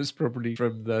one that's probably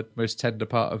from the most tender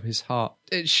part of his heart.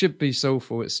 It should be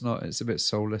soulful, it's not, it's a bit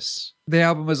soulless. The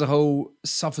album as a whole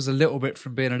suffers a little bit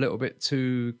from being a little bit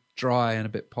too dry and a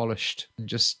bit polished and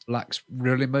just lacks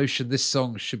real emotion. This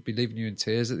song should be leaving you in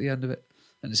tears at the end of it,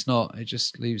 and it's not. It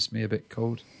just leaves me a bit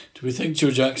cold. Do we think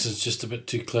Joe Jackson's just a bit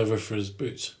too clever for his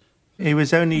boots? He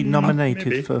was only maybe.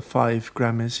 nominated for 5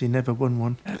 Grammys. He never won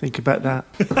one. Think about that.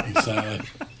 Exactly.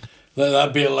 Let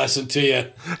that be a lesson to you.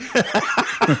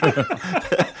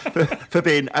 for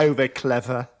being over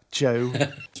clever, Joe.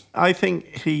 I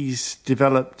think he's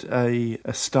developed a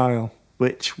style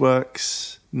which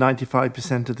works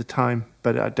 95% of the time,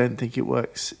 but I don't think it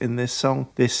works in this song.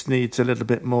 This needs a little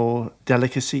bit more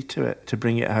delicacy to it to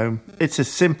bring it home. It's a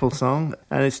simple song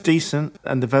and it's decent,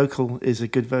 and the vocal is a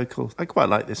good vocal. I quite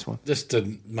like this one. This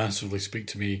didn't massively speak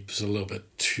to me. It was a little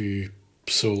bit too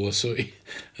soulless,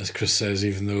 as Chris says,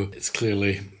 even though it's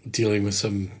clearly dealing with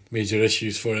some major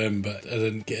issues for him, but I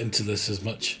didn't get into this as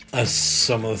much as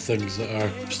some of the things that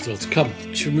are still to come.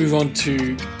 Should we move on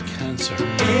to Cancer?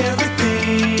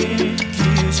 Everything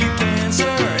gives you cancer.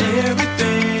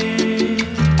 Everything.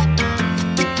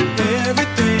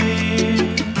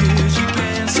 Everything gives you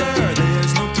cancer.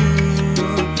 There's no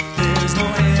cure. There's no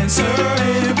answer.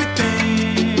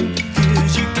 Everything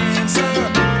gives you cancer.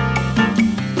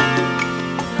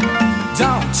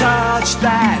 Don't touch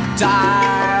that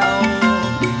dial.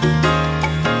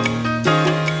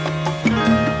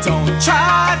 Don't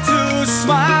try to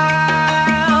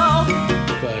smile.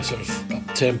 Quite a sort of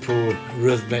up-tempo,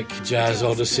 rhythmic jazz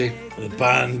odyssey. The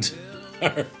band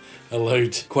are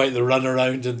allowed quite the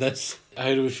runaround in this.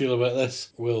 How do we feel about this?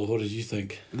 Will, what did you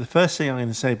think? The first thing I'm going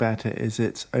to say about it is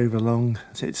it's overlong.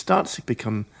 It starts to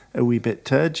become a wee bit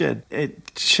turgid.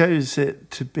 It shows it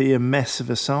to be a mess of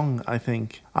a song, I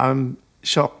think. I'm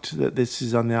shocked that this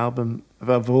is on the album.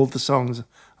 Of all the songs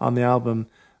on the album,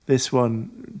 this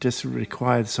one just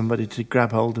required somebody to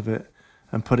grab hold of it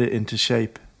and put it into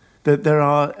shape. There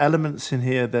are elements in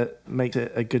here that make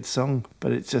it a good song,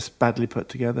 but it's just badly put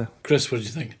together. Chris, what did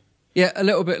you think? Yeah, a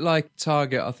little bit like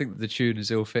Target. I think the tune is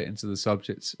ill-fitting to the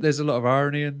subject. There's a lot of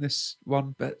irony in this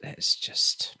one, but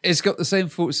it's got the same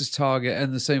faults as Target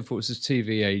and the same faults as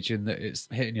TVH in that it's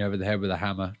hitting you over the head with a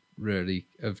hammer, really,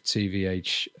 of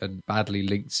TVH and badly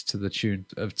linked to the tune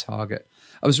of Target.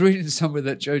 I was reading somewhere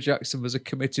that Joe Jackson was a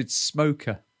committed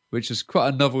smoker, which was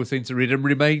quite a novel thing to read and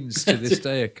remains to this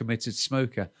day a committed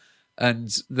smoker.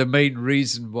 And the main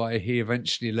reason why he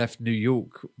eventually left New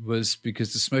York was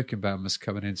because the smoking ban was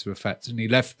coming into effect. And he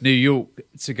left New York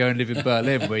to go and live in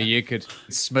Berlin, where you could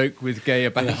smoke with gay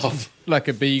abandon like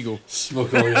a beagle.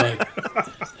 Smoke all you like.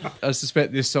 I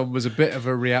suspect this song was a bit of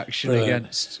a reaction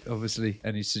against, obviously,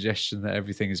 any suggestion that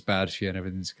everything is bad for you and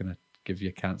everything's going to give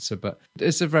you cancer. But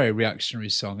it's a very reactionary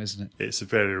song, isn't it? It's a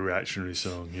very reactionary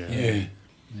song, Yeah.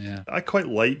 Yeah. I quite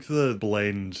like the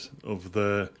blend of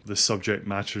the subject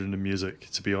matter in the music,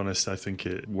 to be honest. I think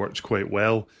it works quite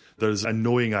well. There's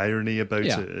annoying irony about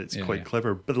Yeah. it. It's Yeah, quite yeah.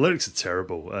 clever. But the lyrics are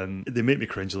terrible and they make me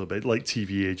cringe a little bit, like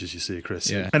TV age, as you say, Chris.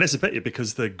 Yeah. And it's a pity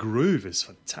because the groove is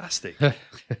fantastic.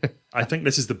 I think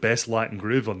this is the best Latin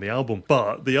groove on the album.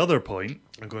 But the other point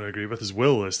I'm going to agree with is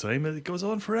Will this time. It goes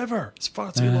on forever. It's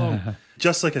far too long.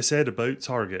 Just like I said about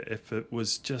Target, if it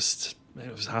was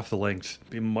half the length,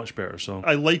 it'd be a much better song.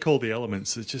 I like all the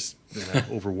elements. It's just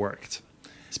overworked.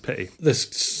 It's pity. This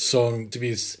song, to me,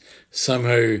 is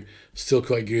somehow still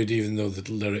quite good, even though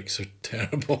the lyrics are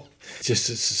terrible. Just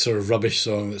it's a sort of rubbish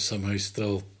song that somehow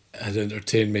still has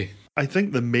entertained me. I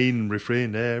think the main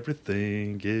refrain,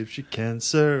 everything gives you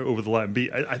cancer, over the Latin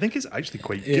beat, I think it's actually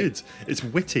quite good. It's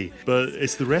witty, but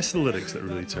it's the rest of the lyrics that are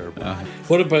really terrible.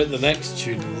 What about the next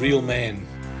tune, Real Men?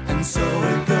 And so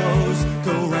it goes,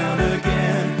 go round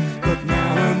again. But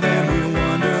now and then we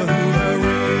wonder who the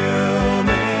real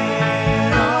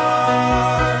men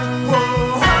are.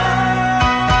 Whoa,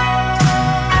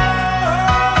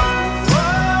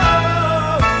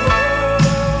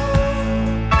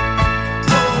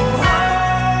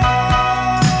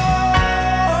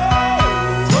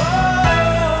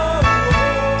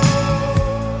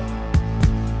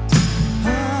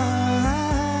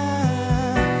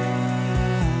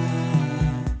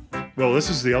 Well, this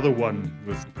is the other one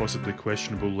with possibly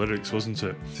questionable lyrics, wasn't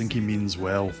it? I think he means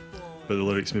well, but the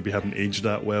lyrics maybe haven't aged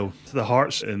that well. The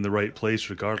heart's in the right place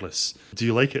regardless. Do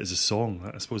you like it as a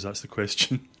song? I suppose that's the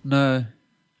question. No,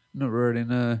 not really,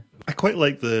 no. I quite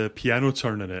like the piano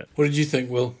turn in it. What did you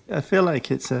think, Will? I feel like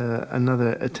it's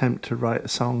another attempt to write a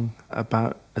song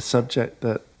about a subject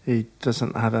that he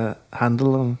doesn't have a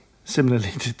handle on,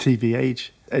 similarly to TV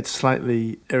Age. It's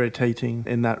slightly irritating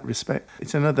in that respect.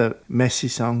 It's another messy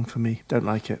song for me. Don't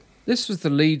like it. This was the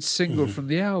lead single from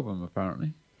the album,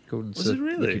 apparently, according Was to it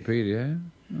really? Wikipedia.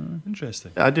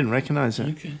 Interesting. I didn't recognise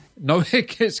it. Okay. No,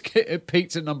 it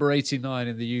peaked at number 89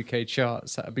 in the UK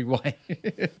charts. That'd be why.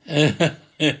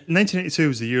 1982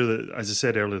 was the year that, as I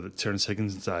said earlier, that Terence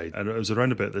Higgins died. And it was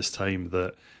around about this time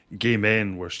that gay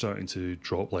men were starting to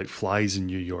drop like flies in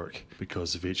New York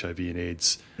because of HIV and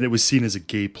AIDS. And it was seen as a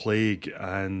gay plague.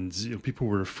 And people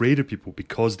were afraid of people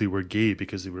because they were gay,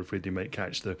 because they were afraid they might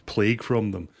catch the plague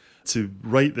from them. To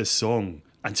write this song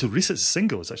and to release it as a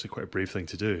single is actually quite a brave thing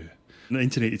to do.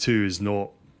 1982 is not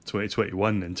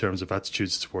 2021 in terms of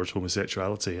attitudes towards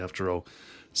homosexuality, after all.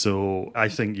 So I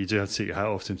think you do have to take your hat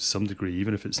off to him to some degree,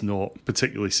 even if it's not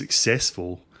particularly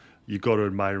successful. You've got to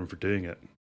admire him for doing it.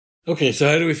 Okay, so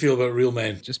how do we feel about Real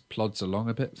Men? Just plods along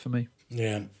a bit for me.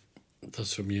 Yeah,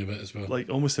 that's for me a bit as well. Like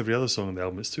almost every other song on the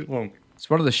album, it's too long. It's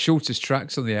one of the shortest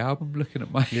tracks on the album, looking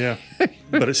at my... Yeah,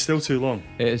 but it's still too long.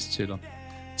 It is too long.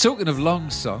 Talking of long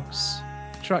songs,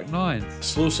 track 9.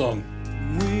 Slow song.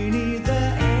 We need the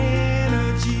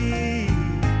energy,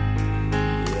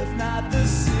 if not the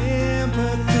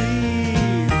sympathy.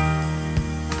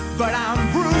 But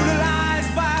I'm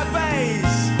brutalized by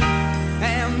bass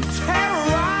and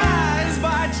terrorized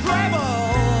by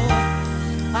treble.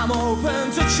 I'm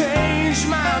open to change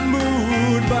my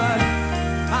mood, but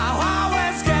I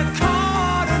always get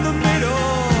caught in the middle.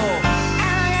 And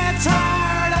I get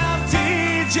tired of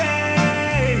DJs.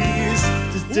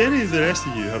 Do any of the rest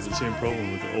of you have the same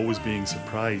problem with it always being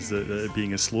surprised at it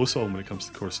being a slow song when it comes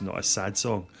to the chorus and not a sad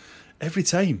song? Every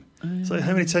time. It's like,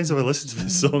 how many times have I listened to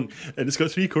this song and it's got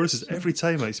 3 choruses? Every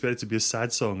time I expect it to be a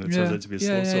sad song and it turns out to be a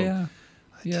slow song.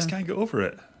 I just can't get over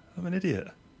it. I'm an idiot.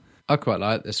 I quite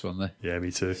like this one, though. Yeah,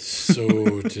 me too.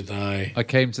 So did I. I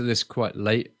came to this quite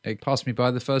late. It passed me by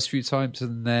the first few times,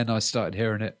 and then I started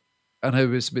hearing it. I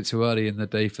know it's a bit too early in the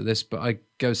day for this, but I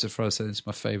go so far as saying it's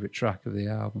my favourite track of the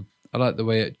album. I like the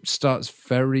way it starts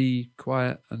very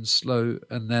quiet and slow,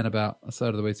 and then about a third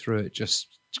of the way through it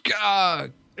just...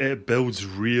 It builds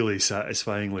really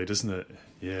satisfyingly, doesn't it?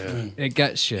 Yeah. It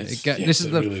gets you. Yes, This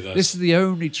it really does. is the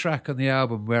only track on the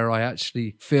album where I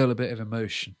actually feel a bit of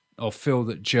emotion, or feel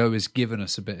that Joe has given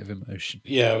us a bit of emotion.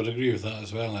 Yeah, I would agree with that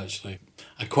as well, actually.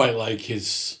 I quite like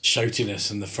his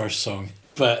shoutiness in the first song.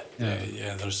 But,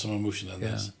 yeah there's some emotion in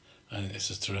this. And it's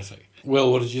just terrific.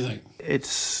 Will, what did you think?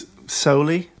 It's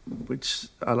soul-y, which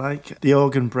I like. The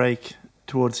organ break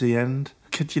towards the end.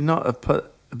 Could you not have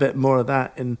put a bit more of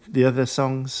that in the other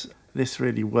songs? This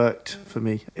really worked for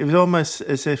me. It was almost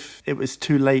as if it was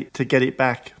too late to get it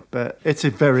back, but it's a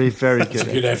very, very It's good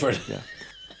a good effort. Yeah.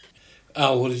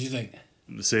 Al, what did you think?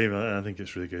 The same. I think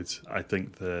it's really good. I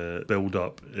think the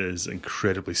build-up is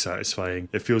incredibly satisfying.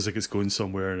 It feels like it's going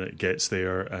somewhere and it gets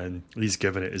there and he's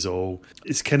given it his all.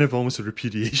 It's kind of almost a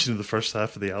repudiation of the first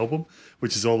half of the album,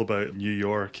 which is all about New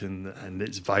York and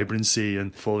its vibrancy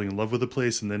and falling in love with the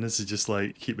place, and then this is just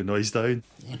like, keep the noise down.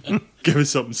 Give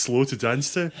us something slow to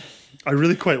dance to. I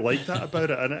really quite like that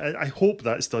about it, and I hope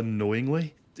that's done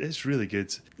knowingly. It's really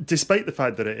good. Despite the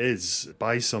fact that it is,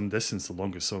 by some distance, the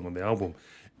longest song on the album,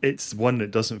 it's one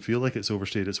that doesn't feel like it's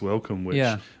overstayed its welcome, which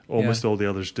almost all the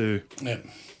others do. Yeah.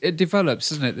 It develops,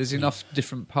 doesn't it? There's enough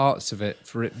different parts of it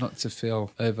for it not to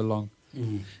feel overlong.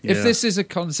 If this is a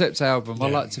concept album, I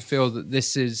like to feel that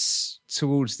this is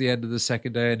towards the end of the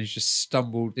second day and he's just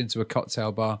stumbled into a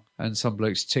cocktail bar and some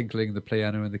bloke's tinkling the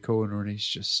piano in the corner and he's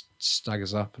just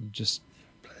staggers up and just...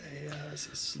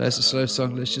 There's a slow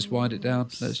song, let's just wind it down.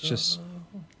 Let's just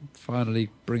finally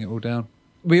bring it all down.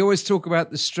 We always talk about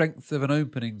the strength of an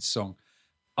opening song.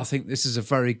 I think this is a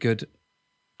very good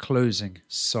closing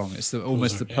song. It's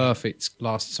almost the perfect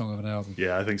last song of an album.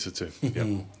 Yeah, I think so too.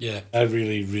 Yeah, I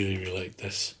really, really, really like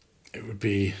this. It would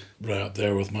be right up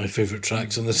there with my favourite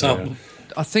tracks on this album.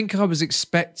 I think I was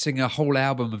expecting a whole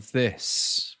album of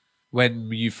this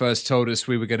when you first told us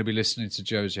we were going to be listening to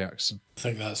Joe Jackson. I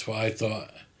think that's what I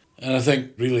thought. And I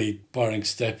think, really, barring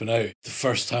Stepping Out, the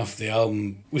first half of the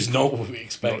album was not what we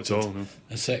expected. Not at all, no.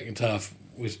 The second half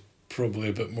was probably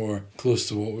a bit more close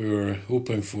to what we were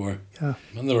hoping for. Yeah.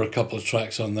 And there were a couple of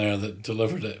tracks on there that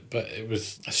delivered it, but it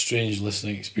was a strange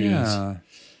listening experience. Yeah.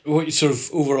 What sort of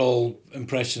overall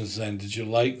impressions then? Did you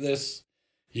like this?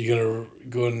 You going to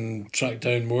go and track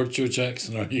down more Joe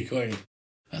Jackson, or are you going,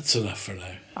 that's enough for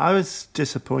now? I was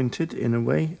disappointed in a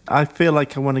way. I feel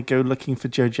like I want to go looking for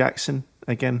Joe Jackson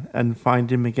again and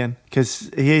find him again, because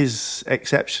he is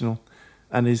exceptional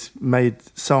and he's made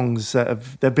songs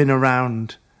that they've been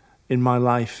around in my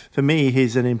life. For me,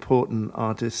 he's an important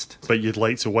artist. But you'd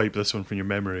like to wipe this one from your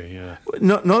memory, yeah.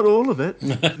 Not all of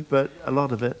it, but a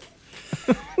lot of it.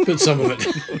 But some of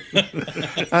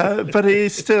it. But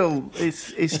he's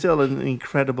still an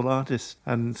incredible artist,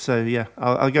 and so yeah,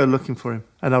 I'll go looking for him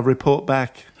and I'll report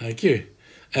back. Thank you.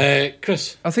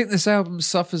 Chris? I think this album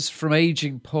suffers from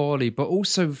aging poorly, but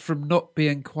also from not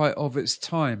being quite of its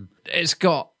time. It's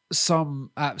got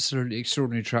some absolutely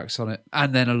extraordinary tracks on it,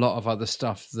 and then a lot of other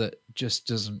stuff that just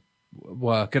doesn't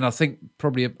work. And I think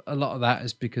probably a lot of that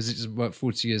is because it doesn't work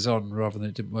 40 years on rather than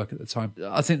it didn't work at the time.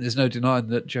 I think there's no denying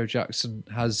that Joe Jackson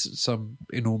has some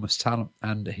enormous talent,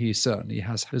 and he certainly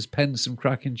has penned some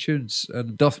cracking tunes,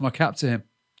 and doff my cap to him.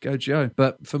 Go Joe.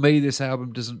 But for me, this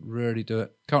album doesn't really do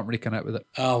it. Can't really connect with it.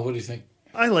 Al, what do you think?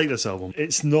 I like this album.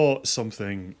 It's not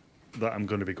something that I'm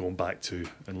going to be going back to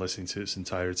and listening to its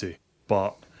entirety,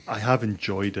 but I have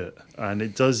enjoyed it, and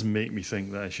it does make me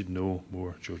think that I should know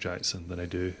more Joe Jackson than I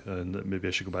do, and that maybe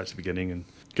I should go back to the beginning and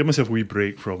give myself a wee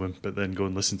break from him, but then go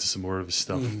and listen to some more of his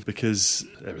stuff, because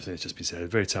everything has just been said.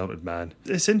 Very talented man.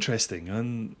 It's interesting,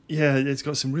 and yeah, it's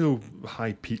got some real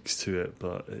high peaks to it,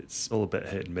 but it's all a bit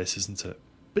hit and miss, isn't it?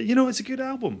 But, you know, it's a good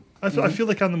album. I feel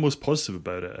like I'm the most positive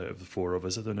about it out of the four of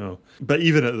us. I don't know. But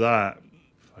even at that,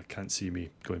 I can't see me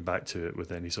going back to it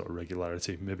with any sort of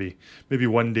regularity. Maybe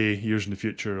one day, years in the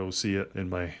future, I'll see it in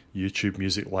my YouTube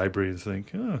music library and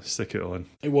think, stick it on.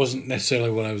 It wasn't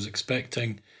necessarily what I was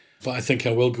expecting, but I think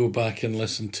I will go back and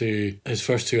listen to his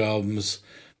first two albums.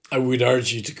 I would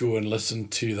urge you to go and listen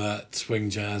to that swing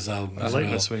jazz album as well. I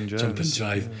like that swing jazz. Jump and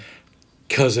Jive.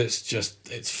 Because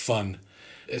it's fun.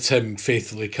 It's him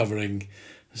faithfully covering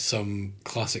some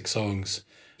classic songs.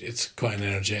 It's quite an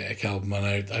energetic album, and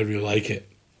I really like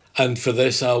it. And for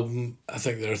this album, I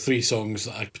think there are three songs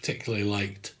that I particularly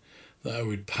liked that I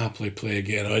would happily play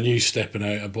again. I knew Stepping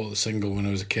Out. I bought the single when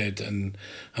I was a kid, and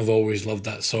I've always loved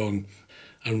that song.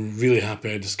 I'm really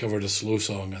happy I discovered a slow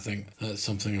song. I think that's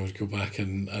something I would go back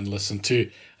and listen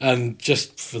to. And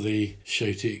just for the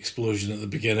shouty explosion at the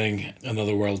beginning,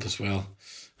 Another World as well.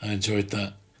 I enjoyed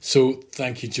that. So,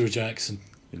 thank you, Joe Jackson.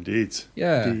 Indeed.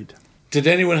 Yeah. Indeed. Did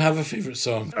anyone have a favourite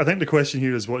song? I think the question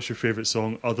here is, what's your favourite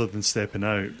song other than Stepping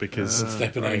Out? Because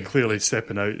Stepping Out. Clearly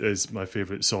Stepping Out is my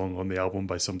favourite song on the album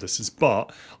by some distance,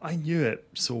 but I knew it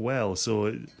so well,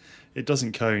 so it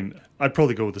doesn't count. I'd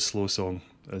probably go with the slow song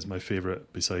as my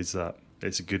favourite besides that.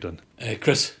 It's a good one.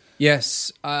 Chris?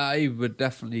 Yes, I would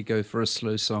definitely go for a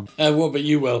slow song. What about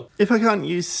you, Will? If I can't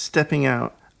use Stepping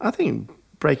Out, I think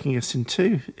Breaking Us in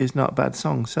Two is not a bad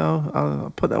song, so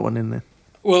I'll put that one in there.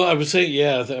 Well, I would say,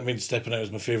 Stepping Out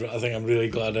is my favourite. I think I'm really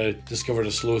glad I discovered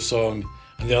a slow song.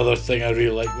 And the other thing I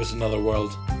really liked was Another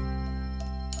World.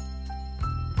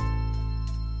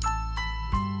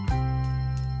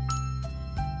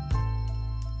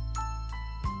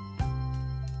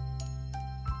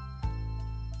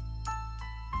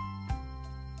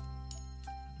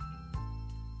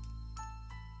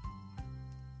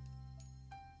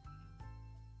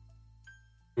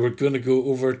 We're going to go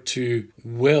over to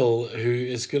Will, who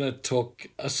is going to talk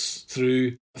us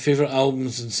through favourite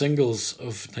albums and singles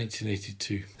of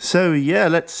 1982. So yeah,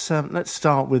 let's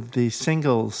start with the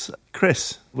singles.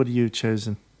 Chris, what have you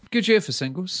chosen? Good year for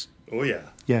singles. Oh, yeah.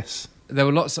 Yes. There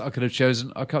were lots that I could have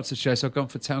chosen. I cut to the chase. I've gone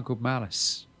for a Town Called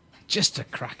Malice. Just a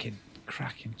cracking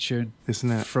tune.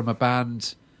 Isn't it? From a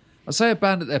band. I say a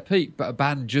band at their peak, but a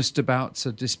band just about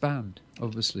to disband,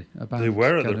 obviously. A band They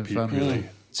were at kind their of, peak, really.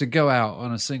 To go out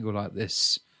on a single like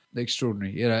this,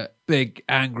 extraordinary. Big,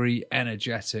 angry,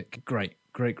 energetic, great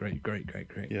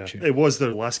Yeah, tune. it was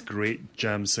their last great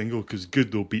Jam single, because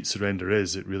good though Beat Surrender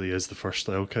is, it really is the first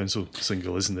Style Council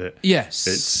single, isn't it? Yes.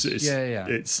 It's yeah.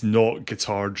 It's not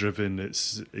guitar driven.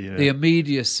 It's The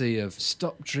immediacy of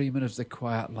stop dreaming of the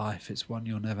quiet life. It's one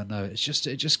you'll never know. It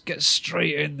just gets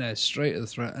straight in there, straight to the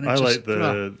throat. And I like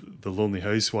the Lonely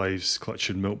Housewives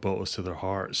clutching milk bottles to their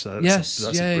hearts.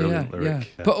 That's a brilliant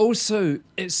lyric. But also,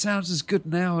 it sounds as good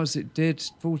now as it did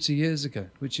 40 years ago,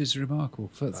 which is remarkable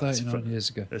for 39 years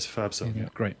ago. It's a fab song. Yeah,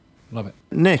 great. Love it.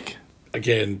 Nick.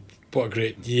 Again, what a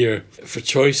great year for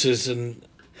choices, and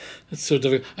it's so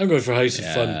difficult. I'm going for House of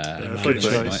Fun. Good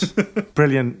choice.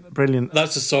 Brilliant.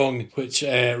 That's a song which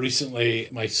recently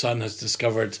my son has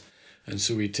discovered, and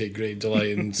so we take great delight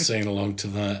in singing along to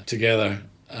that together.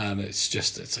 And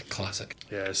it's a classic.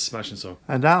 Yeah, it's a smashing song.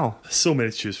 And Al. So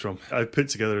many to choose from. I put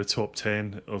together a top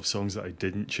 10 of songs that I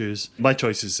didn't choose. My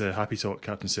choice is Happy Talk,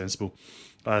 Captain Sensible.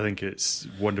 I think it's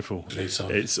wonderful. Great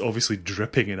song. It's obviously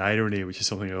dripping in irony, which is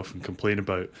something I often complain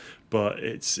about. But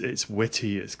it's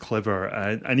witty, it's clever,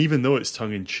 and even though it's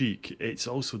tongue in cheek, it's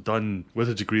also done with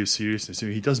a degree of seriousness.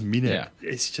 He does mean it. Yeah.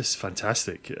 It's just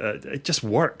fantastic. It just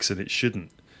works, and it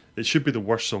shouldn't. It should be the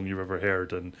worst song you've ever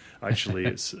heard, and actually,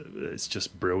 it's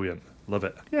just brilliant. Love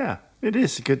it. Yeah, it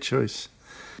is a good choice.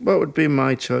 What would be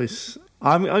my choice?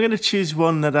 I'm going to choose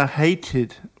one that I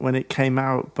hated when it came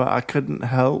out, but I couldn't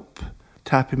help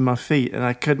tapping my feet, and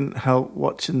I couldn't help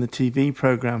watching the TV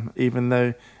program, even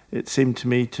though it seemed to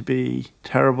me to be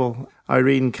terrible.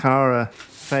 Irene Cara,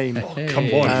 Fame. Oh, come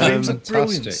on. Fame's a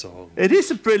brilliant fantastic. song. It is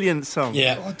a brilliant song.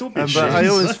 Yeah. Oh, don't be But ashamed. I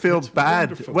always feel It's bad.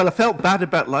 wonderful. Well, I felt bad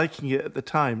about liking it at the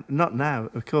time. Not now,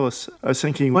 of course. I was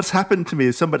thinking, what's happened to me?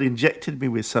 Has somebody injected me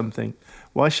with something?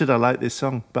 Why should I like this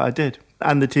song? But I did.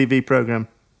 And the TV program.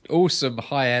 Awesome,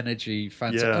 high energy,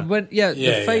 fantastic. Yeah. And when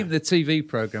the Fame, the TV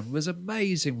program was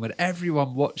amazing when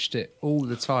everyone watched it all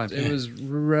the time. It was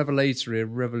revelatory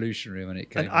and revolutionary when it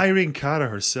came. And Irene Cara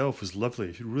herself was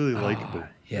lovely. She's really likable.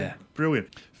 yeah.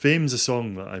 Brilliant. Fame's a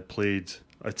song that I played.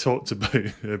 I talked about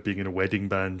being in a wedding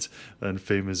band, and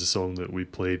Fame is a song that we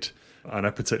played. And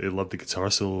I particularly loved the guitar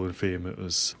solo in Fame. It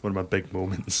was one of my big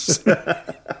moments.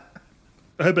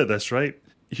 How about this, right?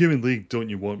 Human League, Don't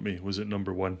You Want Me was at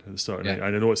number one at the start of 1982.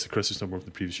 And I know it's the Christmas number of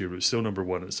the previous year, but it's still number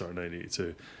one at the start of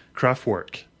 1982.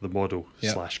 Kraftwerk, The Model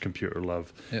 / Computer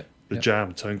Love. Yeah. The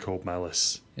Jam, Town Called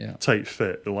Malice. Yeah. Tight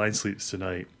Fit, The Lion Sleeps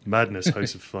Tonight. Madness,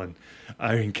 House of Fun.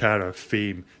 Irene Cara,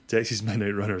 Fame. Dexys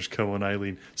Midnight Runners, Come On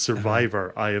Eileen.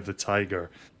 Survivor, Eye of the Tiger.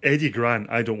 Eddie Grant,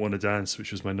 I Don't Want to Dance,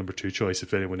 which was my number 2 choice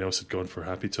if anyone else had gone for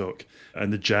Happy Talk.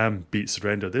 And The Jam, Beat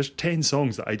Surrender. There's 10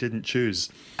 songs that I didn't choose.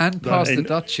 And Pass the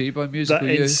Duchy by Musical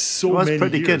That in Youth. so Well, that's many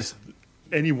pretty years,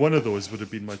 any one of those would have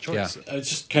been my choice. Yeah. I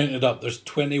just counted up. There's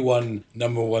 21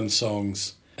 number one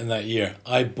songs in that year.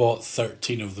 I bought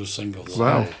 13 of those singles.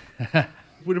 Wow.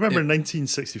 We remember in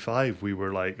 1965, we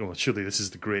were like, oh, surely this is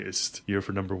the greatest year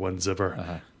for number ones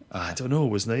ever. I don't know,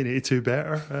 was 1982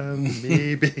 better?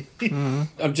 Maybe.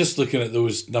 I'm just looking at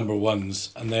those number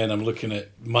ones, and then I'm looking at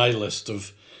my list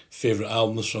of favourite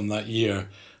albums from that year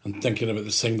and thinking about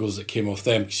the singles that came off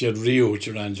them, because you had Rio,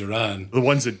 Duran Duran. The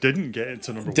ones that didn't get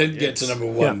into number one. Didn't get to number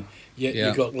one. Yet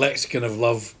Yeah. you got Lexicon of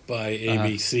Love by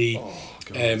ABC,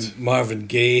 God. Marvin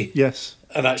Gaye. Yes.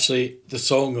 And actually, the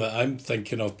song that I'm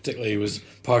thinking of particularly was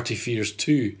Party Fears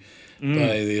 2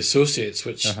 by The Associates,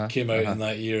 which came out in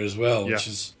that year as well, which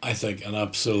is, I think, an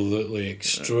absolutely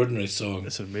extraordinary song.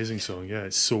 It's an amazing song, yeah.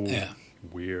 It's so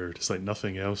weird. It's like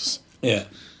nothing else Yeah.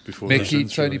 before Mickey,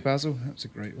 that. Tony Basil, that was a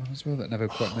great one as well. That never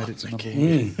quite made it to number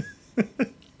one.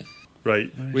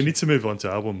 Right, we need to move on to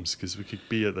albums because we could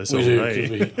be at this all We do,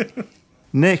 night. 'cause we-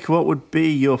 Nick, what would be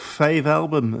your fave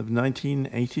album of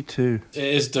 1982? It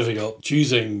is difficult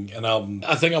choosing an album.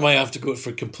 I think I might have to go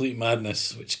for Complete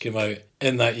Madness, which came out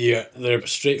in that year. Their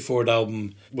straightforward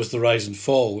album was The Rise and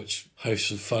Fall, which House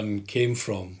of Fun came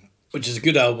from, which is a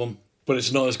good album, but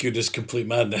it's not as good as Complete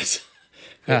Madness,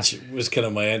 which was kind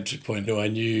of my entry point. I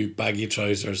knew Baggy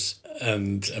Trousers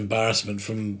and Embarrassment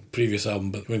from previous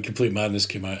album, but when Complete Madness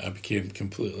came out, I became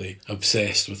completely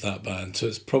obsessed with that band. So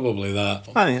it's probably that.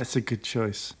 I think that's a good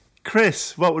choice.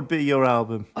 Chris, what would be your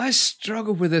album? I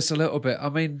struggled with this a little bit. I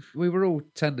mean, we were all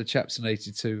tender chaps in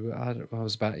 82. I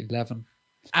was about 11.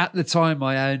 At the time,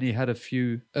 I only had a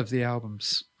few of the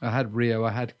albums. I had Rio,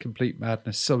 I had Complete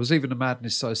Madness. So I was even a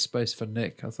madness-sized space for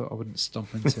Nick. I thought I wouldn't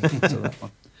stump into that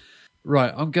one.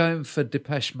 Right, I'm going for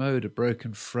Depeche Mode, A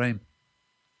Broken Frame.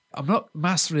 I'm not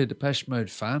massively a Depeche Mode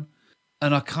fan,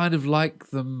 and I kind of like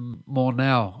them more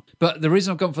now. But the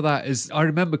reason I've gone for that is I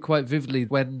remember quite vividly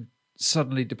when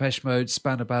suddenly Depeche Mode,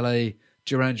 Spandau Ballet,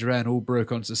 Duran Duran all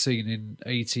broke onto the scene in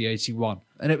 80, 81.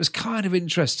 And it was kind of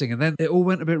interesting. And then it all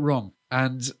went a bit wrong.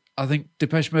 And I think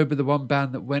Depeche Mode were the one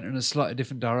band that went in a slightly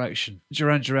different direction.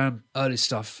 Duran Duran, early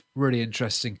stuff, really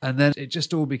interesting. And then it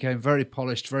just all became very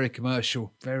polished, very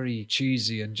commercial, very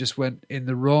cheesy, and just went in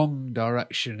the wrong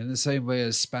direction in the same way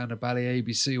as Spandau Ballet,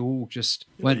 ABC all just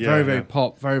went very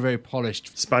pop, very, very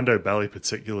polished. Spandau Ballet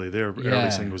particularly, their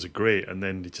early singles are great, and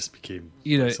then they just became...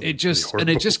 it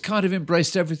just kind of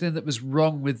embraced everything that was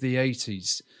wrong with the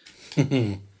 80s.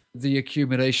 The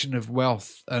accumulation of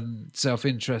wealth and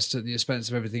self-interest at the expense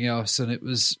of everything else, and it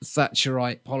was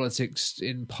Thatcherite politics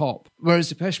in pop. Whereas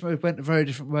Depeche Mode went a very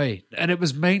different way. And it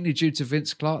was mainly due to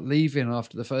Vince Clarke leaving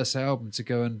after the first album to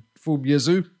go and form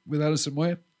Yazoo with Alison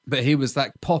Moyer. But he was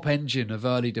that pop engine of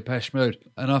early Depeche Mode.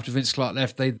 And after Vince Clarke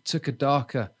left, they took a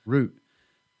darker route.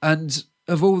 And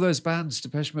of all those bands,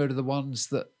 Depeche Mode are the ones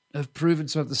that have proven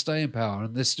to have the staying power,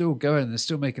 and they're still going, they're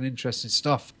still making interesting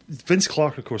stuff. Vince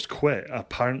Clarke, of course, quit,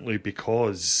 apparently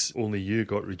because Only You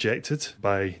got rejected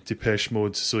by Depeche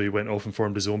Mode, so he went off and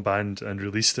formed his own band and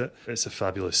released it. It's a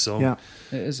fabulous song. Yeah,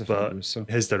 it is a fabulous song.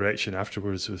 His direction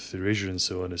afterwards with Erasure and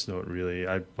so on is not really...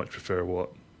 I much prefer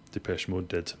what Depeche Mode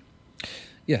did.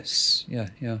 Yes, yeah.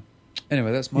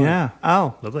 Anyway, that's mine. Yeah,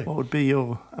 Al, Lovely. What would be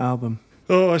your album?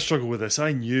 Oh, I struggle with this.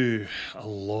 I knew a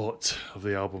lot of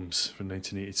the albums from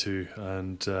 1982,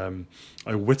 and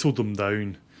I whittled them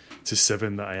down to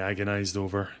 7 that I agonised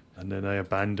over, and then I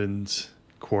abandoned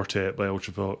Quartet by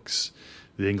Ultravox,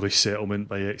 The English Settlement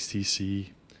by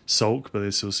XTC, Sulk by The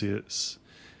Associates,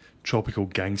 Tropical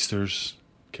Gangsters,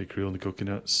 Kid Creole and the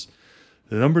Coconuts.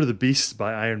 The Number of the Beast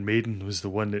by Iron Maiden was the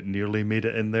one that nearly made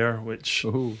it in there, which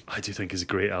I do think is a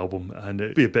great album, and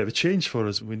it'd be a bit of a change for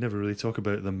us. We never really talk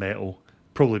about the metal,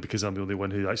 probably because I'm the only one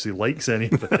who actually likes any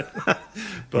of it.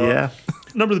 But Yeah.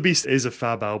 Number of the Beast is a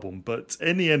fab album, but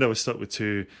in the end I was stuck with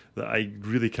 2 that I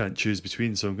really can't choose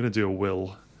between, so I'm going to do a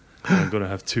will. I'm going to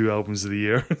have 2 albums of the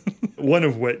year. One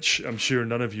of which I'm sure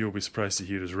none of you will be surprised to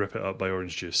hear is Rip It Up by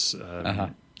Orange Juice.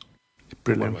 One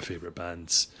of my favourite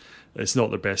bands. It's not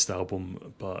their best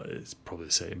album, but it's probably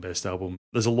the second best album.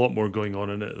 There's a lot more going on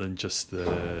in it than just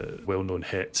the well-known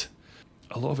hit.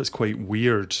 A lot of it's quite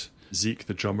weird. Zeke,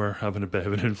 the drummer, having a bit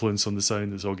of an influence on the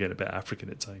sound. It's all getting a bit African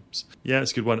at times. Yeah,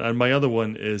 it's a good one. And my other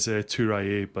one is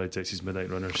Touraille by Dexys Midnight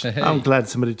Runners. I'm glad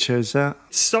somebody chose that.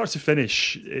 Start to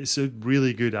finish, it's a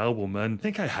really good album. And I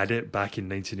think I had it back in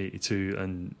 1982,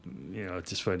 and I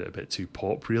just found it a bit too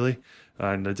pop, really.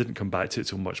 And I didn't come back to it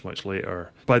till much, much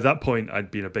later. By that point,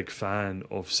 I'd been a big fan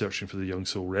of Searching for the Young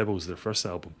Soul Rebels, their first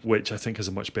album, which I think has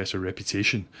a much better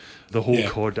reputation. The whole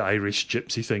COD Irish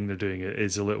gypsy thing they're doing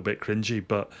is a little bit cringy,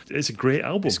 but it's a great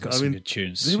album. It's got some good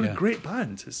tunes. They were a great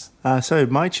band. So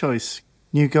my choice,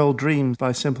 New Gold Dreams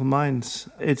by Simple Minds.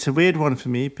 It's a weird one for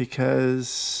me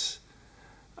because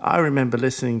I remember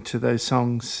listening to those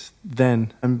songs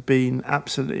then and being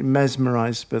absolutely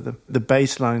mesmerised by them. The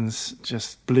bass lines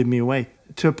just blew me away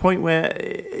to a point where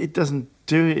it doesn't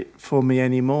do it for me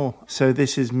anymore. So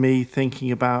this is me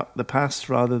thinking about the past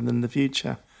rather than the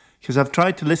future, because I've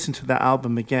tried to listen to that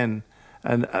album again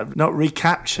and I've not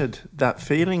recaptured that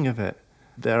feeling of it.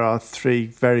 There are 3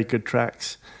 very good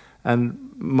tracks,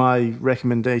 and my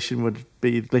recommendation would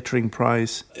be Glittering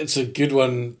Prize. It's a good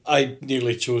one. I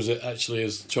nearly chose it actually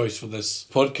as choice for this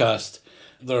podcast.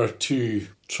 There are 2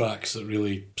 tracks that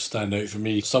really stand out for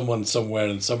me. Someone, Somewhere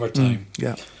in Summertime.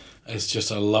 Yeah. It's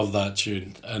just, I love that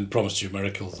tune. And Promised You a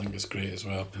Miracle, I think is great as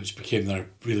well, which became their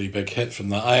really big hit from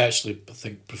that. I actually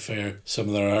think prefer some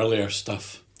of their earlier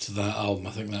stuff to that album.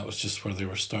 I think that was just where they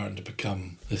were starting to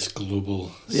become this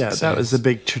global success. That was the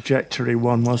big trajectory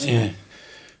one, wasn't it?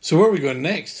 So where are we going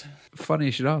next? Funny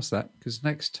you should ask that, because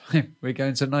next time we're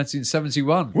going to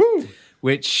 1971,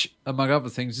 which, among other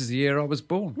things, is the year I was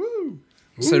born.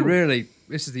 So really,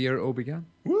 this is the year it all began.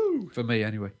 For me,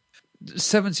 anyway.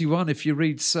 71, if you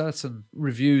read certain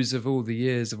reviews of all the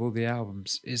years of all the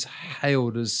albums, is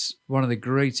hailed as one of the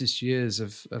greatest years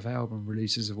of album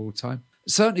releases of all time.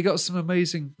 Certainly got some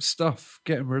amazing stuff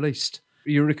getting released.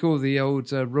 You recall the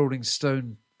old Rolling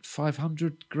Stone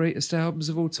 500 greatest albums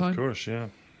of all time? Of course, yeah.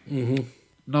 Mm-hmm.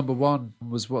 Number 1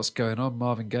 was What's Going On,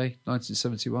 Marvin Gaye,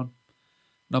 1971.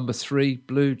 Number 3,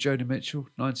 Blue, Joni Mitchell,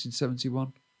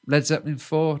 1971. Led Zeppelin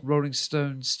 4, Rolling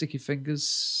Stones, Sticky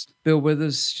Fingers. Bill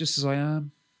Withers, Just As I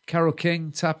Am. Carole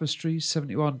King, Tapestry,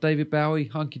 71. David Bowie,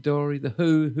 Hunky Dory. The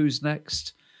Who, Who's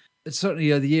Next. It's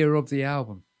certainly the year of the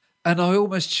album. And I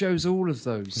almost chose all of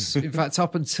those. In fact,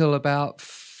 up until about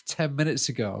 10 minutes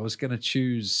ago, I was going to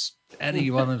choose any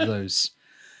one of those.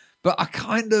 But I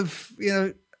kind of,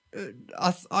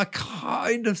 I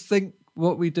kind of think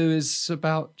what we do is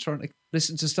about trying to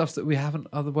listen to stuff that we haven't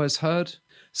otherwise heard.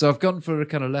 So I've gone for a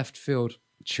kind of left field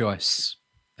choice.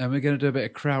 And we're going to do a bit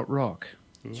of krautrock.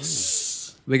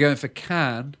 Yes. We're going for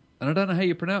Can, and I don't know how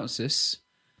you pronounce this.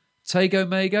 Tago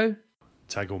Mago?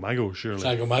 Tago Mago, surely.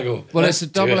 Tago Mago. Well, Let's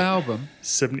it's a do double it. album.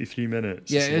 73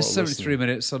 minutes. Yeah, It's a it's lot of 73 listening.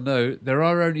 minutes, I know. There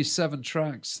are only 7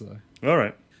 tracks, though. All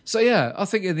right. So, yeah, I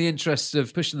think in the interest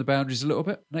of pushing the boundaries a little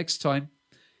bit, next time,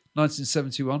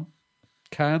 1971,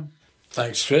 Can.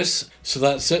 Thanks, Chris. So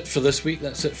that's it for this week.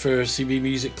 That's it for CB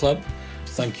Music Club.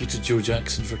 Thank you to Joe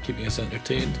Jackson for keeping us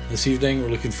entertained this evening. We're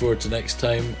looking forward to next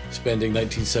time spending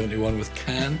 1971 with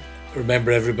Can.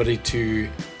 Remember, everybody, to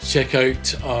check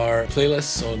out our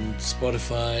playlists on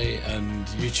Spotify and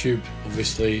YouTube.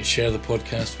 Obviously, share the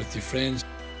podcast with your friends.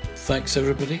 Thanks,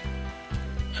 everybody,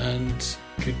 and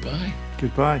goodbye.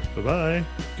 Goodbye. Bye-bye.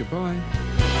 Goodbye.